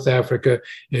of South Africa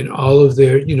and all of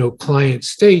their, client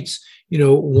states,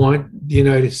 want the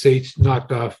United States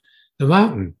knocked off the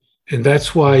mountain. And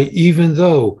that's why, even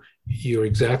though you're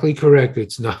exactly correct,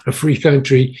 it's not a free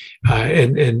country,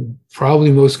 and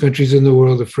probably most countries in the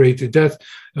world are afraid to death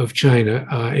of China.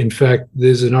 In fact,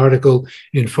 there's an article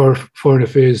in Foreign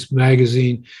Affairs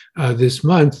magazine this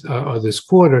month or this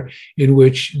quarter in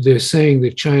which they're saying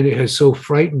that China has so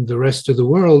frightened the rest of the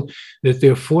world that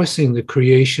they're forcing the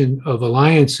creation of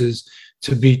alliances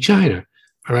to beat China.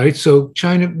 All right. So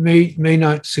China may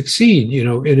not succeed,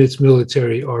 in its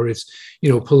military or its,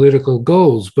 political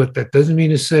goals, but that doesn't mean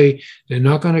to say they're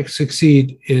not going to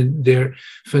succeed in their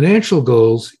financial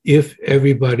goals if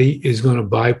everybody is going to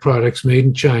buy products made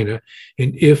in China,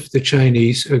 and if the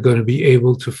Chinese are going to be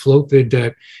able to float their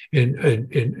debt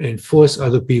and force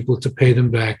other people to pay them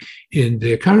back in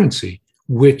their currency,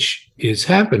 which is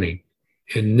happening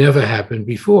and never happened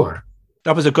before.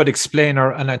 That was a good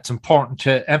explainer, and it's important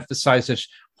to emphasize it,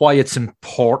 why it's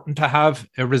important to have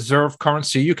a reserve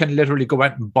currency. You can literally go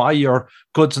out and buy your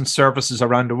goods and services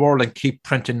around the world and keep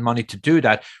printing money to do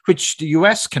that, which the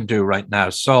US can do right now.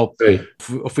 So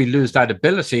if we lose that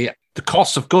ability, the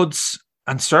cost of goods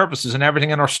and services and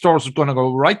everything in our stores is going to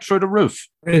go right through the roof.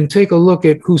 And take a look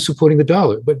at who's supporting the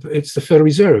dollar. But it's the Federal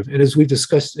Reserve. And as we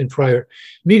discussed in prior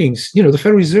meetings, the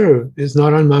Federal Reserve is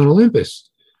not on Mount Olympus.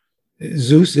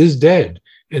 Zeus is dead.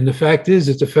 And the fact is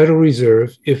that the Federal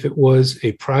Reserve, if it was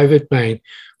a private bank,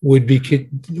 would be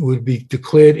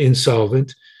declared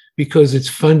insolvent because it's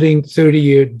funding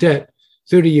 30-year debt,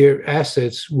 30-year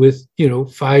assets with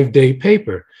 5-day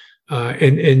paper.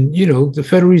 And the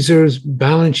Federal Reserve's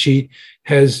balance sheet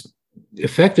has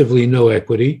effectively no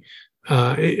equity,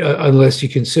 unless you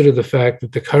consider the fact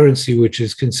that the currency, which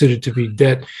is considered to be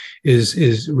debt,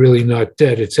 is really not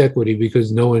debt, it's equity,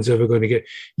 because no one's ever going to get,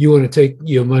 you want to take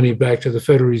your money back to the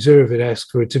Federal Reserve and ask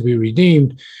for it to be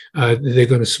redeemed, they're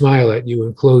going to smile at you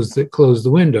and close the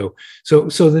window. So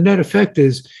the net effect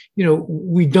is,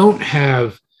 we don't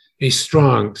have a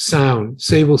strong, sound,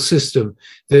 stable system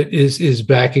that is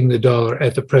backing the dollar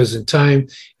at the present time.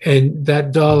 And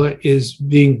that dollar is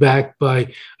being backed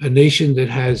by a nation that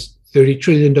has $30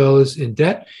 trillion in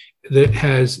debt, that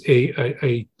has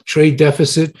a trade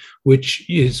deficit, which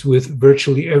is with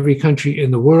virtually every country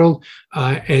in the world.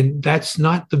 And that's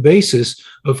not the basis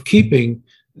of keeping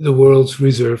the world's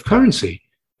reserve currency.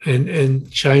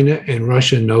 And China and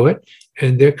Russia know it,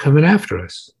 and they're coming after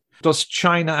us. Does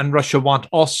China and Russia want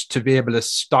us to be able to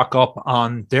stock up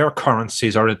on their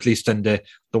currencies, or at least in the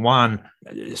yuan,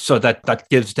 so that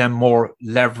gives them more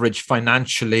leverage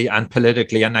financially and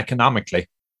politically and economically?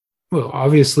 Well,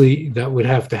 obviously, that would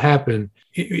have to happen.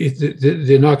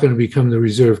 They're not going to become the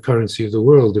reserve currency of the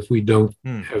world if we don't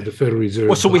have the Federal Reserve.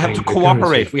 Well, so we have to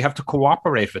cooperate. We have to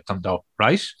cooperate with them, though,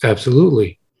 right?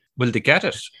 Absolutely. Will they get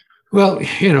it? Well,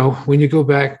 when you go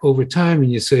back over time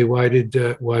and you say, why did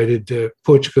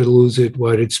Portugal lose it?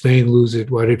 Why did Spain lose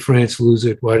it? Why did France lose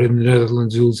it? Why did the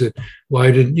Netherlands lose it?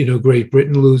 Why did Great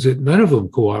Britain lose it? None of them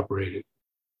cooperated.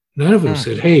 None of them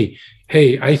said, hey,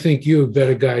 I think you're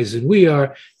better guys than we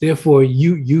are. Therefore,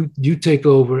 you take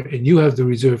over and you have the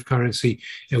reserve currency,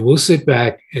 and we'll sit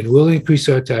back and we'll increase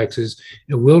our taxes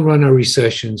and we'll run our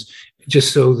recessions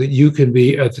just so that you can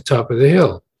be at the top of the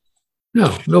hill.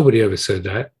 No, nobody ever said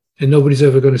that. And nobody's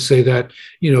ever going to say that,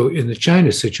 in the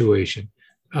China situation.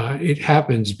 It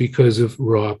happens because of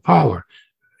raw power,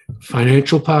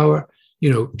 financial power,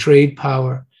 trade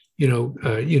power,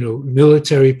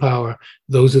 military power.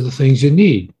 Those are the things you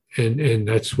need. And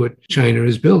that's what China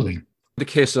is building. In the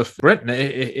case of Britain,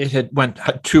 it had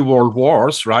 2 world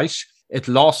wars, right? It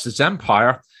lost its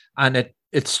empire, and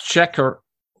its checker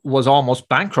was almost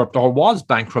bankrupt, or was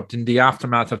bankrupt in the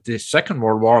aftermath of the Second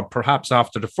World War, perhaps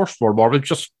after the First World War.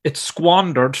 It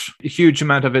squandered a huge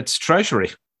amount of its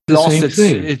treasury. It lost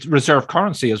its reserve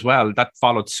currency as well. That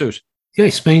followed suit. Yeah,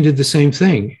 Spain did the same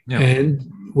thing. Yeah.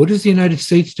 And what is the United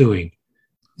States doing?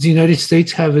 Does the United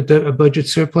States have a budget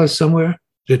surplus somewhere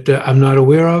that I'm not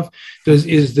aware of?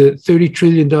 Is the $30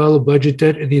 trillion budget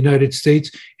debt in the United States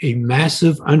a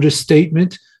massive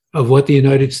understatement of what the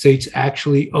United States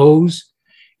actually owes?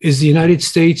 Is the United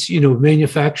States,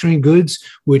 manufacturing goods,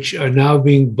 which are now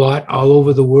being bought all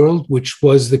over the world, which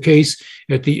was the case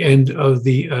at the end of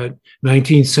the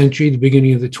 19th century, the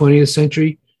beginning of the 20th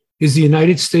century? Is the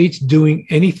United States doing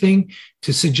anything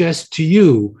to suggest to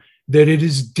you that it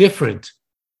is different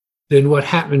than what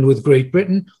happened with Great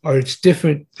Britain, or it's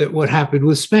different than what happened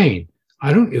with Spain?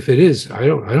 If it is, I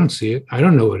don't see it. I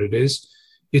don't know what it is.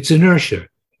 It's inertia.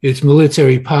 It's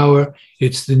military power.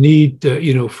 It's the need,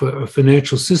 for a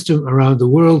financial system around the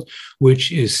world,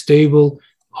 which is stable.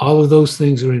 All of those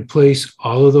things are in place.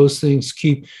 All of those things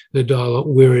keep the dollar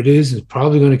where it is. It's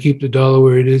probably going to keep the dollar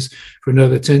where it is for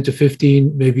another 10 to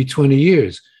 15, maybe 20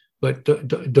 years. But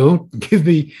don't give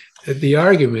me the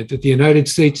argument that the United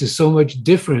States is so much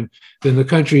different than the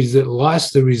countries that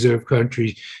lost the reserve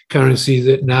currency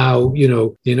that now,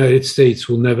 the United States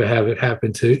will never have it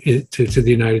happen to the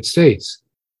United States.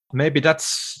 Maybe that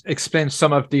explains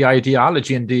some of the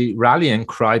ideology and the rallying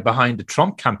cry behind the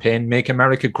Trump campaign, Make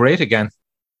America Great Again.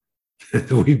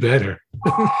 We better.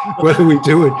 Whether we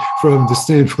do it from the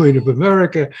standpoint of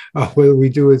America or whether we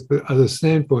do it from other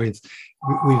standpoints,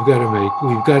 we've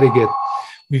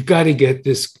got to get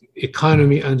this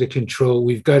economy under control.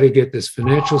 We've got to get this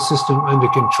financial system under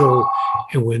control,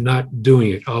 and we're not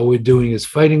doing it. All we're doing is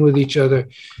fighting with each other.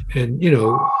 And, in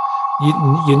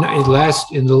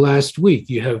the last week,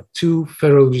 you have two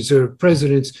Federal Reserve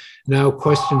presidents now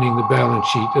questioning the balance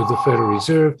sheet of the Federal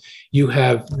Reserve. You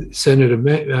have Senator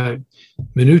Manchin,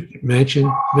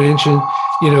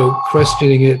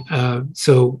 questioning it.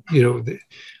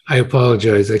 I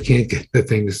apologize. I can't get the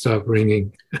thing to stop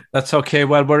ringing. That's okay.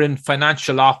 Well, we're in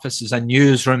financial offices and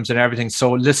newsrooms and everything,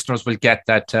 so listeners will get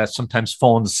that sometimes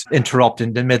phones interrupt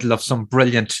in the middle of some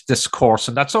brilliant discourse,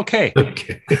 and that's okay.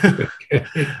 Okay.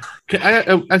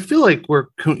 I feel like you're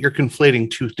conflating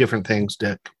two different things,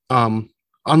 Dick.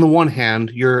 On the one hand,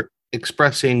 you're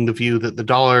expressing the view that the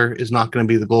dollar is not going to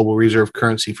be the global reserve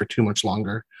currency for too much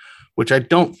longer, which I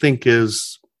don't think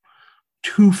is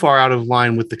too far out of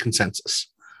line with the consensus.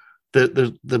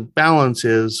 The balance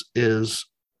is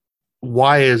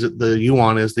why is it the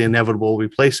yuan is the inevitable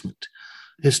replacement?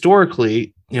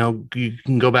 Historically, you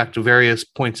can go back to various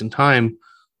points in time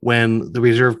when the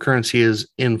reserve currency is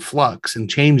in flux and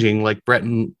changing, like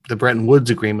the Bretton Woods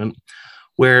Agreement,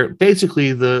 where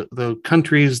basically the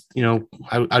countries,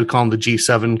 I'd call them the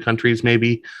G7 countries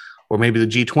maybe, or maybe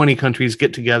the G20 countries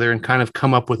get together and kind of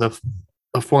come up with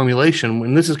a formulation.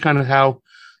 And this is kind of how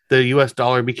the U.S.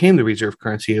 dollar became the reserve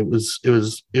currency. It was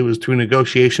through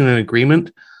negotiation and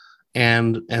agreement,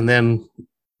 and then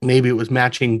maybe it was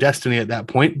matching destiny at that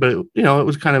point, but it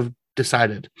was kind of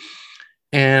decided.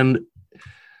 And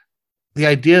the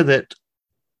idea that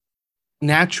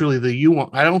naturally the yuan,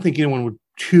 I don't think anyone would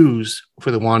choose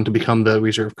for the yuan to become the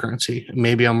reserve currency.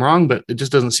 Maybe I'm wrong, but it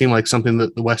just doesn't seem like something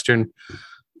that the Western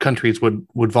countries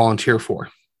would volunteer for.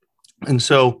 And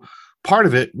so part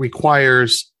of it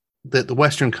requires that the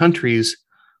Western countries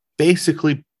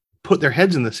basically put their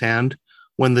heads in the sand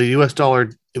when the US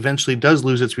dollar eventually does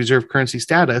lose its reserve currency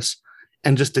status,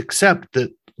 and just accept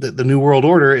that the new world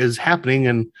order is happening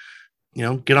and,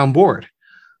 get on board.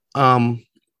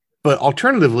 But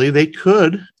alternatively, they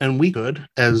could, and we could,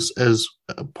 as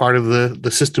part of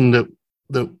the system that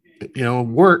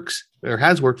works or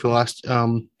has worked for the last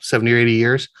 70 or 80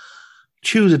 years,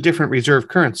 choose a different reserve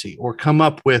currency or come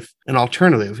up with an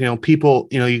alternative. People,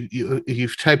 if you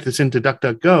type this into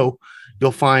DuckDuckGo,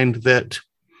 you'll find that,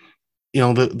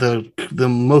 the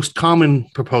most common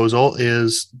proposal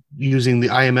is using the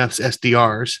IMF's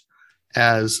SDRs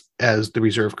as the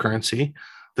reserve currency.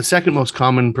 The second most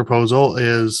common proposal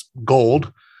is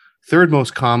gold. Third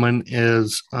most common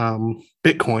is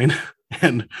Bitcoin,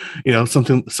 and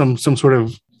something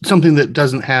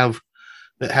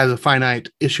that has a finite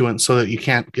issuance, so that you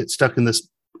can't get stuck in this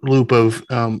loop of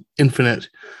infinite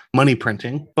money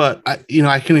printing. But I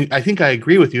think I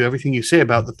agree with you, everything you say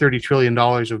about the $30 trillion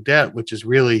of debt, which is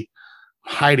really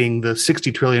hiding the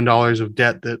 $60 trillion of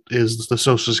debt that is the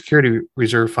Social Security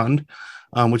Reserve Fund,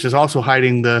 which is also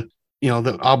hiding the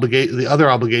other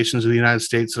obligations of the United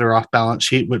States that are off balance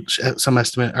sheet, which at some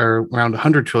estimate are around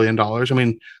 $100 trillion. I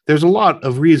mean, there's a lot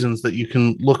of reasons that you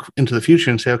can look into the future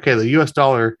and say, okay, the US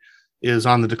dollar is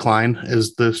on the decline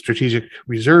as the strategic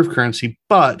reserve currency,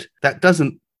 but that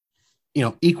doesn't,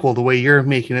 equal the way you're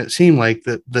making it seem like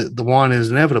that the yuan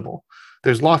is inevitable.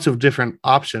 There's lots of different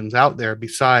options out there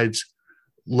besides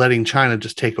letting China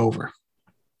just take over.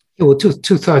 Yeah, well,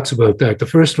 two thoughts about that. The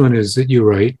first one is that you're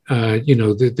right.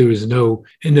 That there is no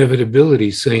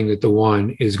inevitability saying that the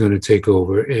yuan is going to take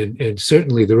over, and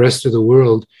certainly the rest of the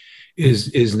world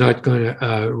is not going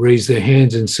to raise their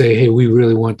hands and say, "Hey, we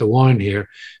really want the yuan here,"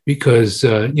 because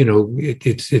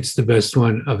it's the best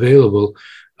one available.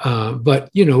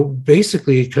 But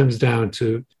basically, it comes down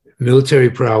to military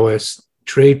prowess,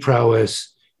 trade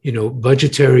prowess,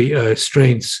 budgetary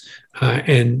strengths.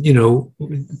 And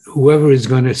whoever is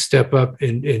going to step up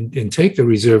and take the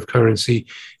reserve currency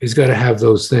has got to have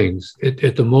those things.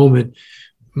 At the moment,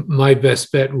 my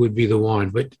best bet would be the yuan.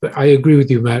 But I agree with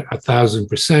you, Matt,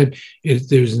 1,000%.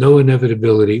 There's no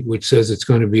inevitability which says it's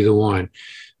going to be the yuan.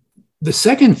 The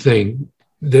second thing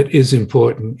that is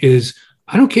important is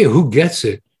I don't care who gets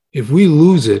it. If we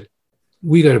lose it,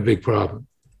 we got a big problem,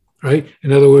 right?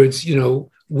 In other words,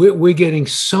 we're getting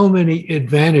so many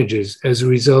advantages as a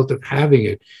result of having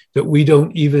it that we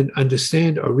don't even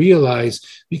understand or realize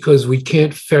because we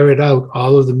can't ferret out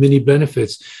all of the many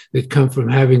benefits that come from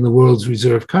having the world's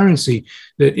reserve currency.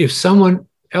 That if someone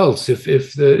else, if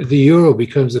the euro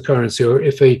becomes the currency, or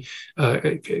if a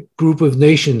group of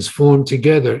nations form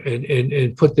together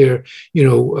and put their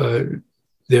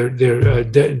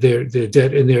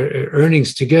debt and their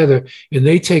earnings together, and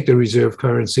they take the reserve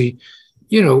currency,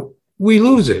 we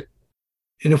lose it.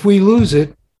 And if we lose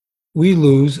it, we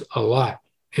lose a lot,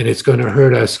 and it's going to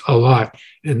hurt us a lot.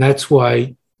 And that's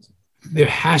why there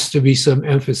has to be some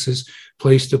emphasis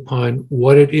placed upon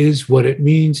what it is, what it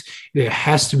means. There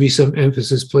has to be some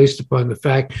emphasis placed upon the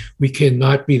fact we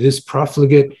cannot be this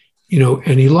profligate,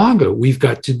 any longer. We've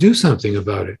got to do something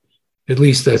about it. At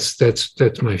least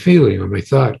that's my feeling or my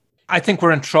thought. I think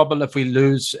we're in trouble if we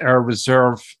lose our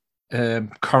reserve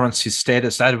currency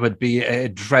status. That would be a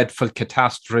dreadful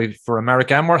catastrophe for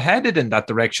America, and we're headed in that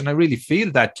direction. I really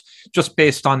feel that, just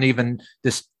based on even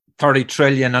this 30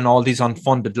 trillion and all these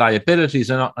unfunded liabilities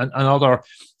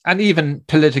and even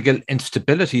political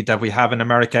instability that we have in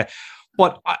America.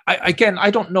 But I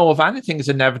don't know if anything is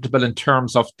inevitable in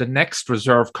terms of the next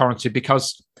reserve currency,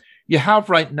 because you have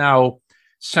right now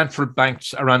central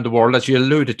banks around the world, as you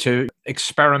alluded to,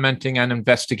 experimenting and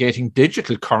investigating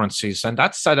digital currencies. And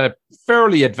that's at a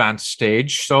fairly advanced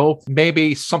stage. So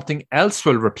maybe something else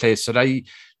will replace it. I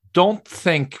don't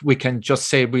think we can just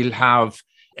say we'll have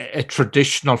a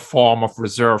traditional form of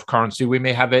reserve currency. We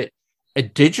may have a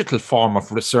digital form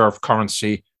of reserve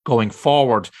currency going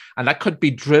forward. And that could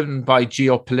be driven by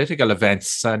geopolitical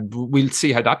events. And we'll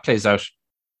see how that plays out.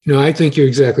 No, I think you're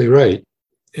exactly right.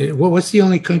 What's the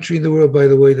only country in the world, by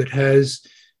the way, that has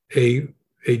a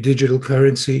digital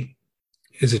currency?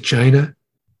 Is it China?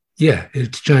 Yeah,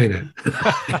 it's China.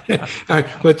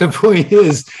 But the point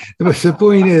is,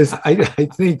 I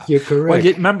think you're correct. Well,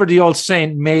 you remember the old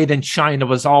saying, "Made in China"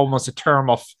 was almost it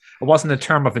wasn't a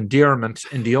term of endearment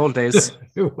in the old days.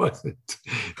 It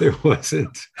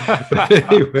wasn't.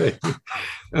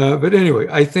 But anyway,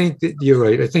 I think that you're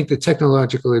right. I think the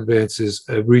technological advances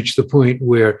have reached the point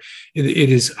where it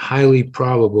is highly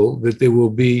probable that there will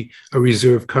be a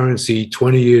reserve currency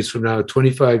 20 years from now,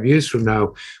 25 years from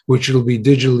now, which will be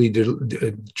digitally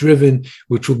driven,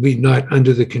 which will be not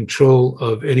under the control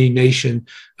of any nation,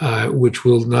 which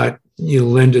will not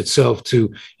lend itself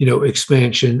to,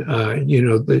 expansion,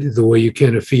 the way you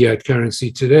can a fiat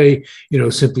currency today,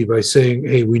 simply by saying,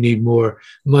 hey, we need more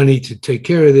money to take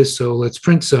care of this, so let's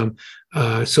print some.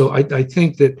 So I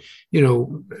think that,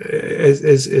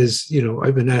 as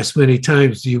I've been asked many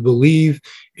times, do you believe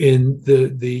in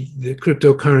the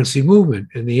cryptocurrency movement?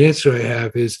 And the answer I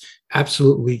have is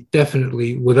absolutely,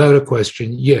 definitely, without a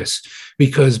question, yes.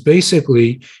 Because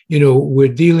basically, we're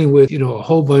dealing with, a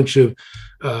whole bunch of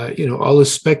all the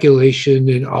speculation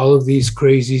and all of these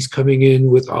crazies coming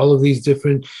in with all of these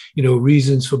different,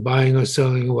 reasons for buying or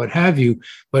selling and what have you.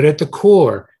 But at the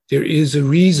core, there is a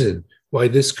reason why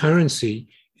this currency,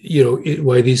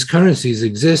 why these currencies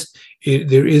exist.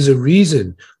 There is a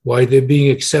reason why they're being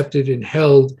accepted and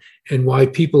held, and why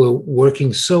people are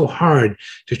working so hard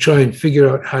to try and figure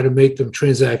out how to make them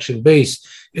transaction-based.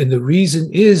 And the reason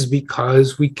is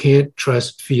because we can't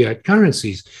trust fiat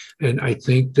currencies. And I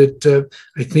think that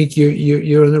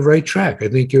you're on the right track. I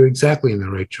think you're exactly on the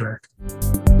right track.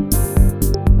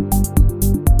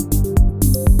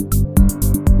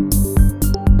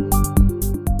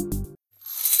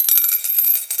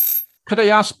 Could I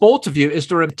ask both of you, is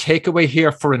there a takeaway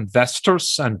here for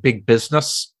investors and big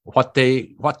business? What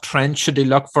trends should they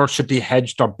look for? Should they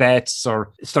hedge their bets,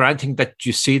 or is there anything that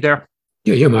you see there?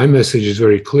 Yeah. My message is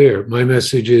very clear. My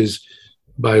message is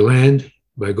buy land,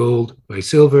 buy gold, buy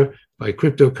silver, buy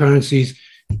cryptocurrencies,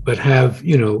 but have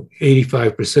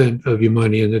 85% of your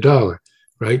money in the dollar,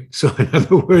 right? So in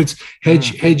other words,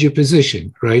 hedge your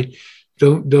position, right?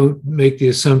 Don't make the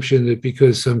assumption that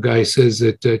because some guy says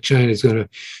that China is going to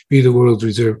be the world's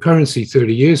reserve currency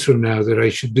 30 years from now, that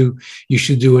you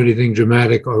should do anything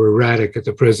dramatic or erratic at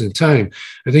the present time.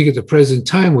 I think at the present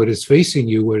time, what is facing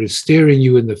you, what is staring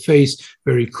you in the face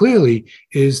very clearly,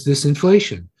 is this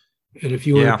inflation. And if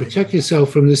you want to protect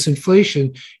yourself from this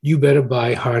inflation, you better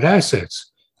buy hard assets.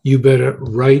 You better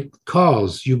write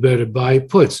calls. You better buy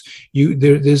puts.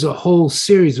 There's a whole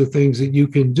series of things that you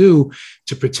can do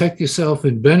to protect yourself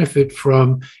and benefit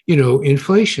from,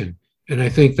 inflation. And I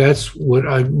think that's what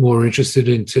I'm more interested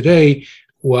in today,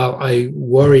 while I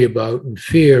worry about and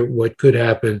fear what could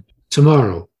happen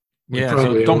tomorrow. Yeah,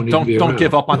 so don't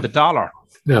give up on the dollar.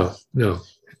 No,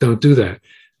 don't do that.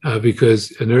 Because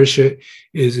inertia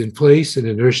is in place, and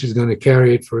inertia is going to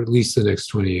carry it for at least the next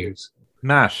 20 years.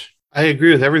 Matt? I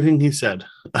agree with everything he said.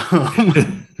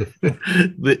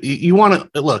 You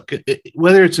want to look,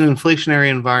 whether it's an inflationary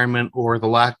environment or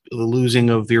the losing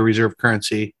of your reserve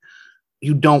currency,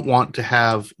 you don't want to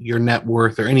have your net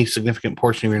worth or any significant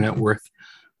portion of your net worth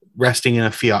resting in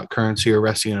a fiat currency or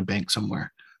resting in a bank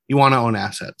somewhere. You want to own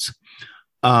assets.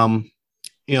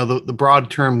 The broad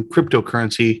term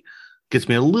cryptocurrency gets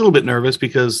me a little bit nervous,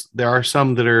 because there are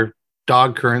some that are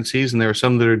dog currencies and there are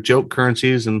some that are joke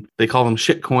currencies, and they call them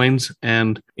shit coins.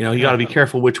 And, you got to be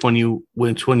careful which one you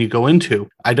go into.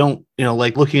 I don't,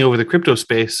 like looking over the crypto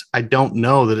space, I don't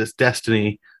know that it's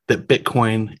destiny that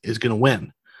Bitcoin is going to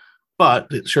win, but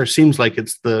it sure seems like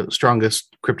it's the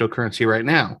strongest cryptocurrency right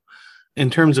now. In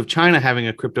terms of China having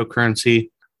a cryptocurrency,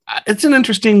 it's an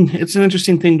interesting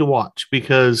thing to watch,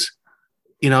 because,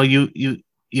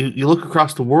 you look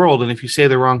across the world, and if you say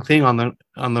the wrong thing on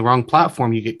the wrong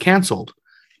platform, you get canceled.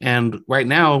 And right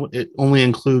now, it only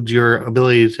includes your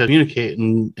ability to communicate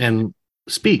and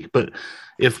speak. But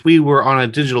if we were on a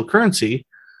digital currency,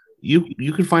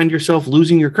 you could find yourself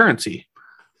losing your currency,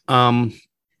 and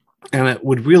it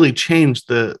would really change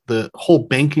the whole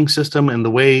banking system and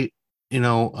the way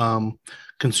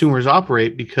consumers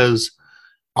operate. Because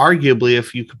arguably,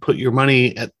 if you could put your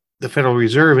money at the Federal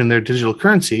Reserve in their digital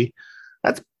currency,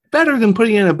 that's better than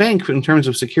putting it in a bank in terms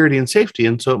of security and safety.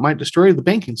 And so it might destroy the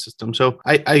banking system. So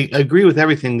I agree with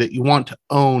everything that you want to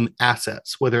own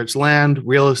assets, whether it's land,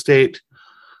 real estate,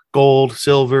 gold,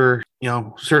 silver,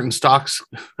 certain stocks,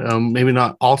 maybe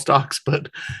not all stocks, but,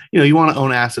 you want to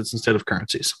own assets instead of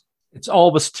currencies. It's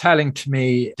always telling to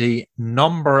me the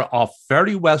number of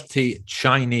very wealthy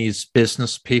Chinese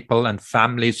business people and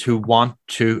families who want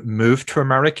to move to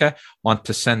America, want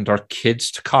to send their kids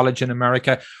to college in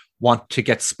America, want to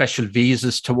get special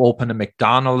visas to open a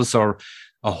McDonald's or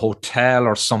a hotel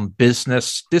or some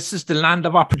business. This is the land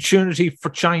of opportunity for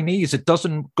Chinese. It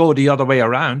doesn't go the other way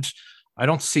around. I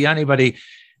don't see anybody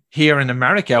here in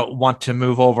America want to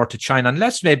move over to China,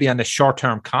 unless maybe on a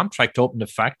short-term contract to open a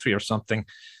factory or something.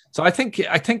 So I think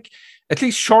at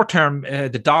least short-term,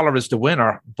 the dollar is the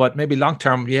winner, but maybe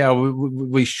long-term,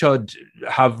 we should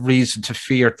have reason to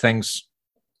fear things.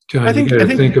 John, you got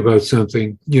to think about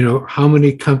something. How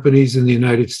many companies in the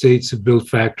United States have built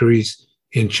factories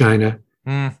in China?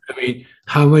 I mean,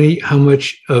 how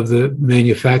much of the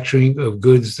manufacturing of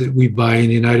goods that we buy in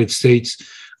the United States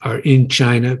are in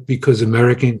China because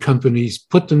American companies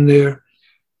put them there?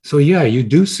 So you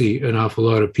do see an awful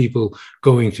lot of people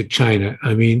going to China.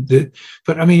 Let me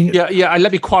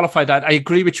qualify that. I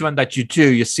agree with you on that. You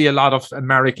do. You see a lot of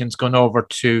Americans going over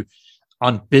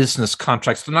on business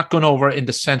contracts. They're not going over in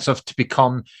the sense of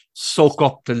to soak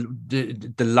up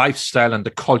the lifestyle and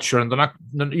the culture, and they're not,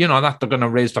 they're going to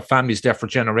raise their families there for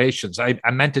generations. I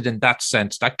meant it in that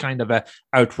sense, that kind of a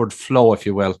outward flow, if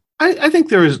you will. I think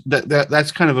there is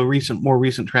that's kind of a more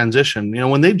recent transition.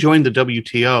 When they joined the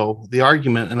WTO, the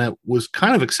argument, and it was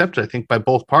kind of accepted, I think, by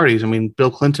both parties. I mean, Bill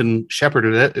Clinton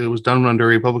shepherded it. It was done under a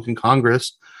Republican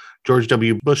Congress. George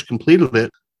W. Bush completed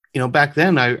it. Back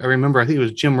then, I remember, I think it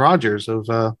was Jim Rogers of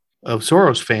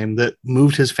Soros fame that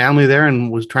moved his family there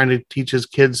and was trying to teach his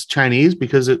kids Chinese,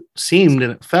 because it seemed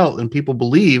and it felt and people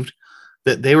believed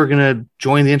that they were going to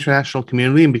join the international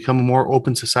community and become a more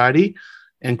open society.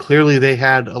 And clearly they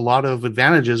had a lot of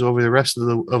advantages over the rest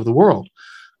of the world.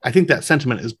 I think that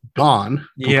sentiment is gone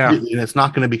completely, and it's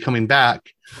not going to be coming back.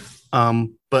 But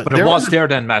it was there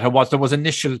then, Matt. There was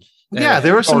initial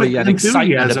there was some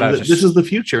enthusiasm that this is the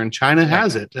future, and China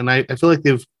has it. And I feel like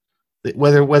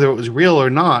whether it was real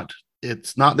or not,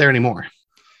 it's not there anymore.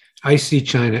 I see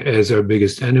China as our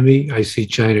biggest enemy. I see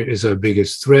China as our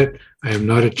biggest threat. I am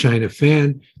not a China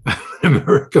fan. I'm an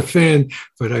America fan,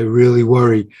 but I really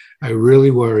worry.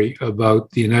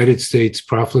 About the United States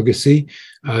profligacy,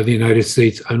 the United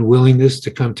States unwillingness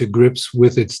to come to grips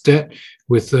with its debt,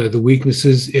 with the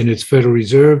weaknesses in its Federal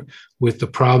Reserve, with the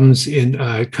problems in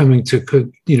coming to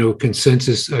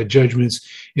consensus judgments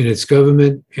in its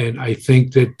government. And I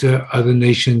think that other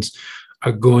nations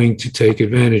are going to take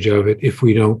advantage of it if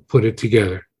we don't put it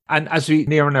together. And as we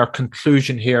near our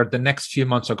conclusion here, the next few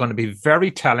months are going to be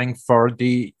very telling for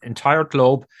the entire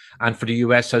globe and for the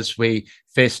US as we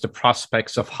face the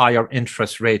prospects of higher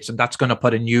interest rates. And that's going to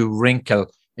put a new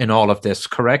wrinkle in all of this,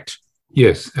 correct?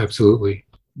 Yes, absolutely.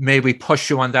 May we push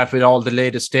you on that with all the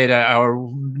latest data, our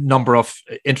number of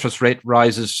interest rate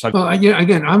rises? Well,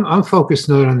 again, I'm focused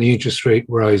not on the interest rate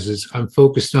rises. I'm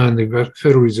focused on the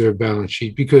Federal Reserve balance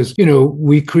sheet because,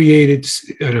 we created,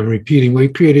 and I'm repeating, we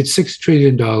created $6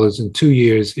 trillion in 2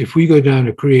 years. If we go down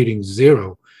to creating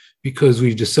zero because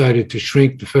we've decided to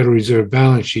shrink the Federal Reserve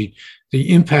balance sheet,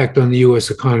 the impact on the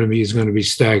U.S. economy is going to be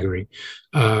staggering.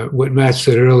 What Matt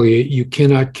said earlier, you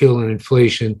cannot kill an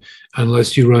inflation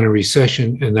unless you run a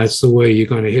recession, and that's the way you're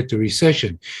going to hit the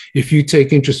recession. If you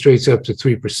take interest rates up to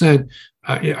 3%,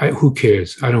 who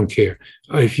cares? I don't care.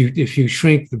 If you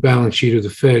shrink the balance sheet of the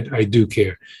Fed, I do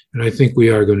care, and I think we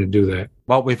are going to do that.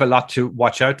 Well, we've a lot to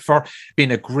watch out for.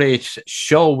 Been a great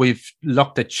show. We've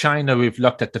looked at China, we've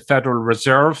looked at the Federal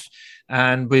Reserve,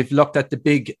 and we've looked at the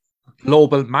big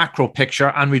global macro picture,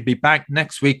 and we'll be back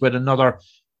next week with another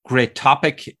great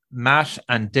topic. Matt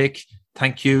and Dick,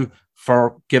 thank you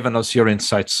for giving us your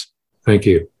insights. Thank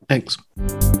you. Thanks.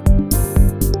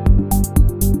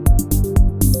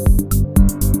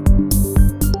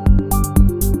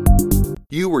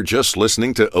 You were just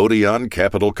listening to Odeon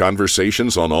Capital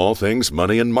Conversations on all things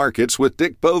money and markets with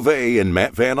Dick Bove and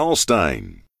Matt Van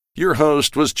Alstyne. Your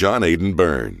host was John AIDAN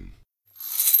Byrne.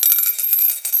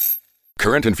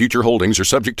 Current and future holdings are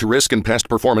subject to risk, and past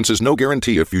performance is no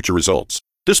guarantee of future results.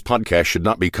 This podcast should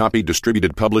not be copied,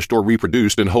 distributed, published, or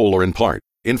reproduced in whole or in part.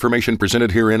 Information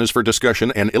presented herein is for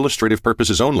discussion and illustrative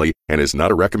purposes only and is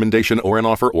not a recommendation or an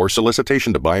offer or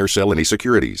solicitation to buy or sell any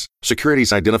securities.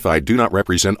 Securities identified do not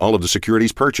represent all of the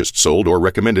securities purchased, sold, or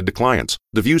recommended to clients.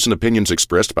 The views and opinions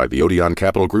expressed by the Odeon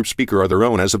Capital Group speaker are their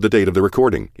own as of the date of the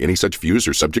recording. Any such views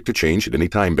are subject to change at any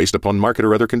time based upon market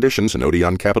or other conditions, and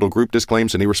Odeon Capital Group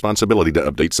disclaims any responsibility to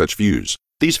update such views.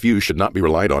 These views should not be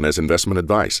relied on as investment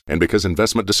advice, and because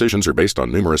investment decisions are based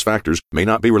on numerous factors, may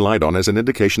not be relied on as an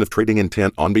indication of trading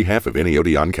intent on behalf of any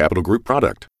Odeon Capital Group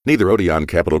product. Neither Odeon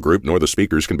Capital Group nor the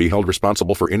speakers can be held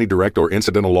responsible for any direct or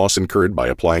incidental loss incurred by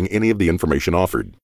applying any of the information offered.